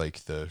sometimes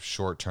like the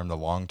short term, the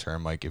long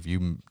term, like if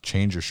you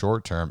change your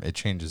short term, it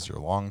changes your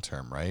long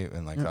term, right?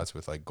 And like that's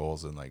with like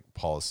goals and like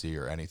policy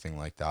or anything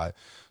like that.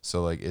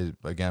 So like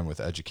again, with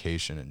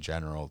education in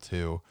general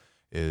too,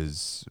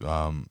 is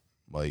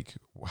like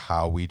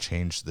how we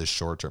change the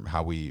short term,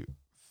 how we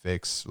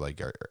fix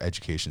like our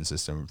education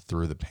system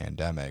through the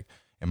pandemic.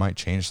 It might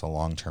change the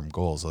long-term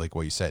goals. Like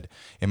what you said,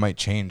 it might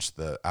change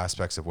the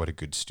aspects of what a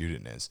good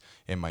student is.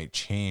 It might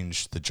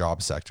change the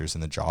job sectors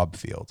in the job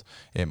field.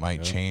 It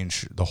might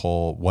change the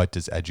whole, what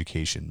does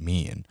education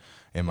mean?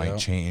 It might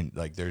change,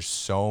 like there's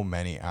so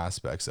many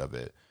aspects of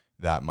it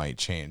that might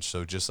change.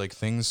 So just like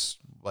things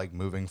like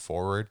moving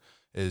forward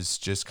is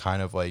just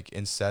kind of like,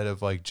 instead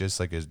of like just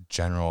like a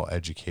general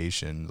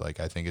education,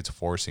 like I think it's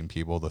forcing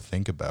people to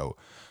think about,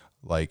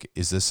 like,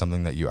 is this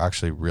something that you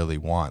actually really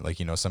want? Like,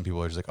 some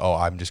people are just like, oh,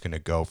 I'm just going to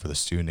go for the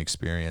student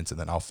experience and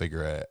then I'll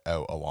figure it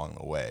out along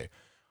the way.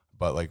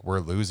 But like, we're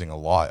losing a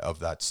lot of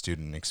that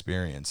student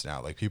experience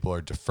now. Like people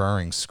are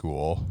deferring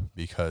school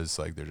because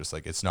like, they're just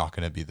like, it's not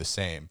going to be the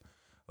same.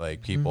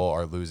 Like people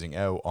are losing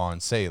out on,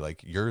 say,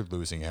 like you're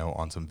losing out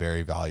on some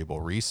very valuable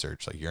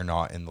research. Like you're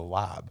not in the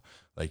lab,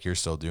 like you're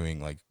still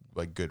doing like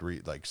good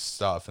like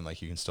stuff, and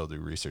like you can still do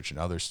research and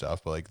other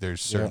stuff. But like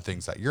there's certain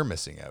things that you're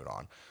missing out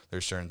on.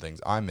 There's certain things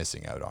I'm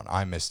missing out on.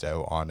 I missed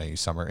out on a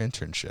summer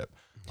internship.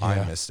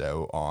 I missed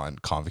out on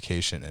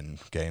convocation and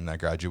getting that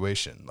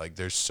graduation. Like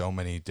there's so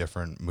many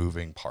different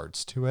moving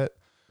parts to it.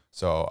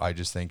 So I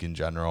just think in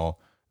general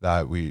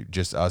that we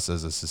just, us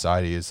as a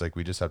society, is like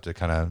we just have to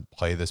kind of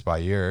play this by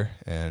ear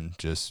and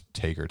just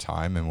take our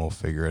time, and we'll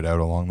figure it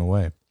out along the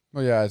way.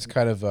 Well, yeah, it's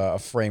kind of a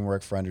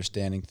framework for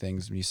understanding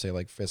things. When you say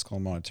like fiscal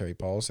and monetary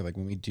policy, like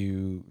when we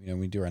do, when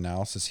we do our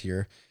analysis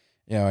here,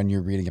 and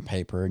you're reading a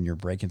paper and you're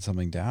breaking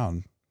something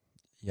down,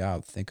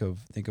 think of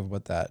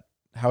what that,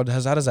 how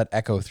does that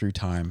echo through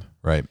time,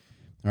 right?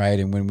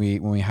 And when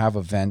we have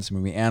events,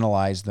 when we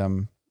analyze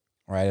them,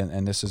 right,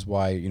 and this is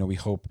why we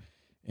hope,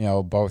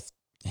 both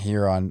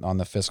here on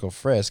the Fiscal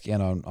Frisk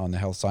and on the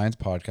Health Science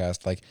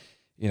podcast, like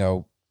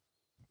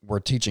we're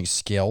teaching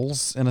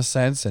skills in a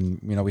sense, and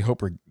we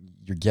hope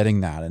you're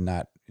getting that, and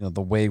that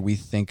the way we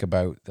think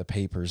about the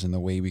papers and the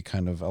way we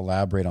kind of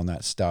elaborate on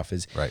that stuff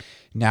is right.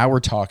 Now we're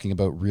talking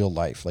about real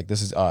life, like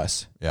this is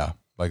us,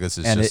 like this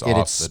is and just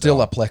it's still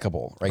dome.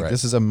 Applicable, right?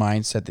 This is a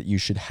mindset that you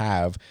should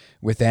have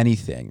with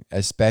anything,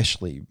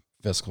 especially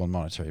fiscal and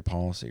monetary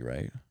policy,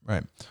 right?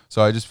 Right.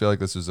 So I just feel like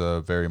this was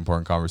a very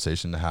important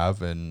conversation to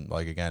have. And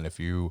like, again, if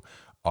you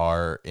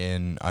are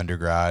in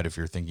undergrad, if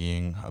you're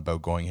thinking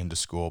about going into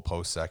school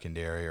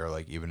post-secondary, or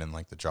like even in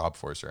like the job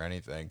force or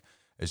anything,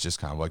 it's just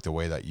kind of like the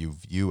way that you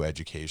view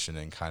education,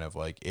 and kind of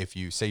like if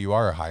you say you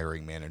are a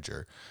hiring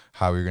manager,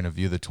 how you're going to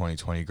view the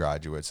 2020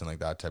 graduates and like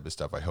that type of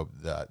stuff. I hope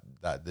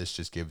that this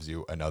just gives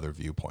you another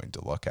viewpoint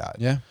to look at.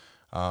 Yeah.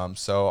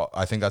 So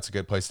I think that's a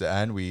good place to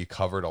end. We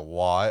covered a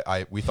lot.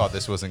 We thought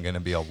this wasn't going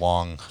to be a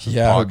long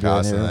podcast,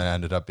 podcast, and then it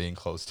ended up being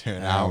close to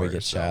an hour. We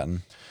get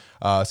chatting.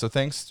 So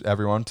thanks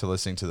everyone to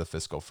listening to the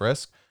Fiscal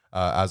Frisk.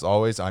 As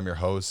always, I'm your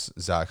host,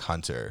 Zach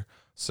Hunter.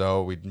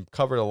 So we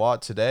covered a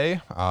lot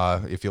today.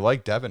 If you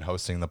like Devin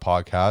hosting the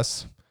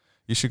podcast,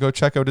 you should go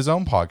check out his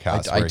own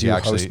podcast. I do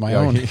host my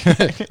own.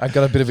 I've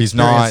got a bit of He's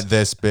experience. not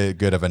this big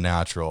good of a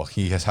natural.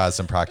 He has had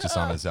some practice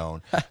on his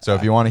own. So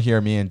if you want to hear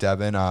me and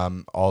Devin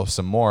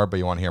some more, but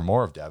you want to hear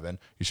more of Devin,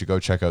 you should go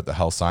check out the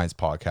Health Science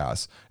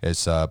podcast.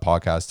 It's a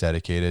podcast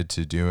dedicated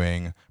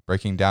to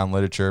breaking down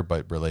literature,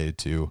 but related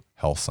to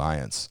health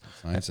science.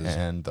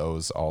 And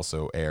those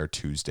also air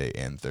Tuesday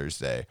and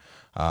Thursday.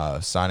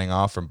 Signing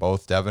off from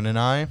both Devin and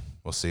I.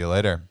 We'll see you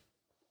later.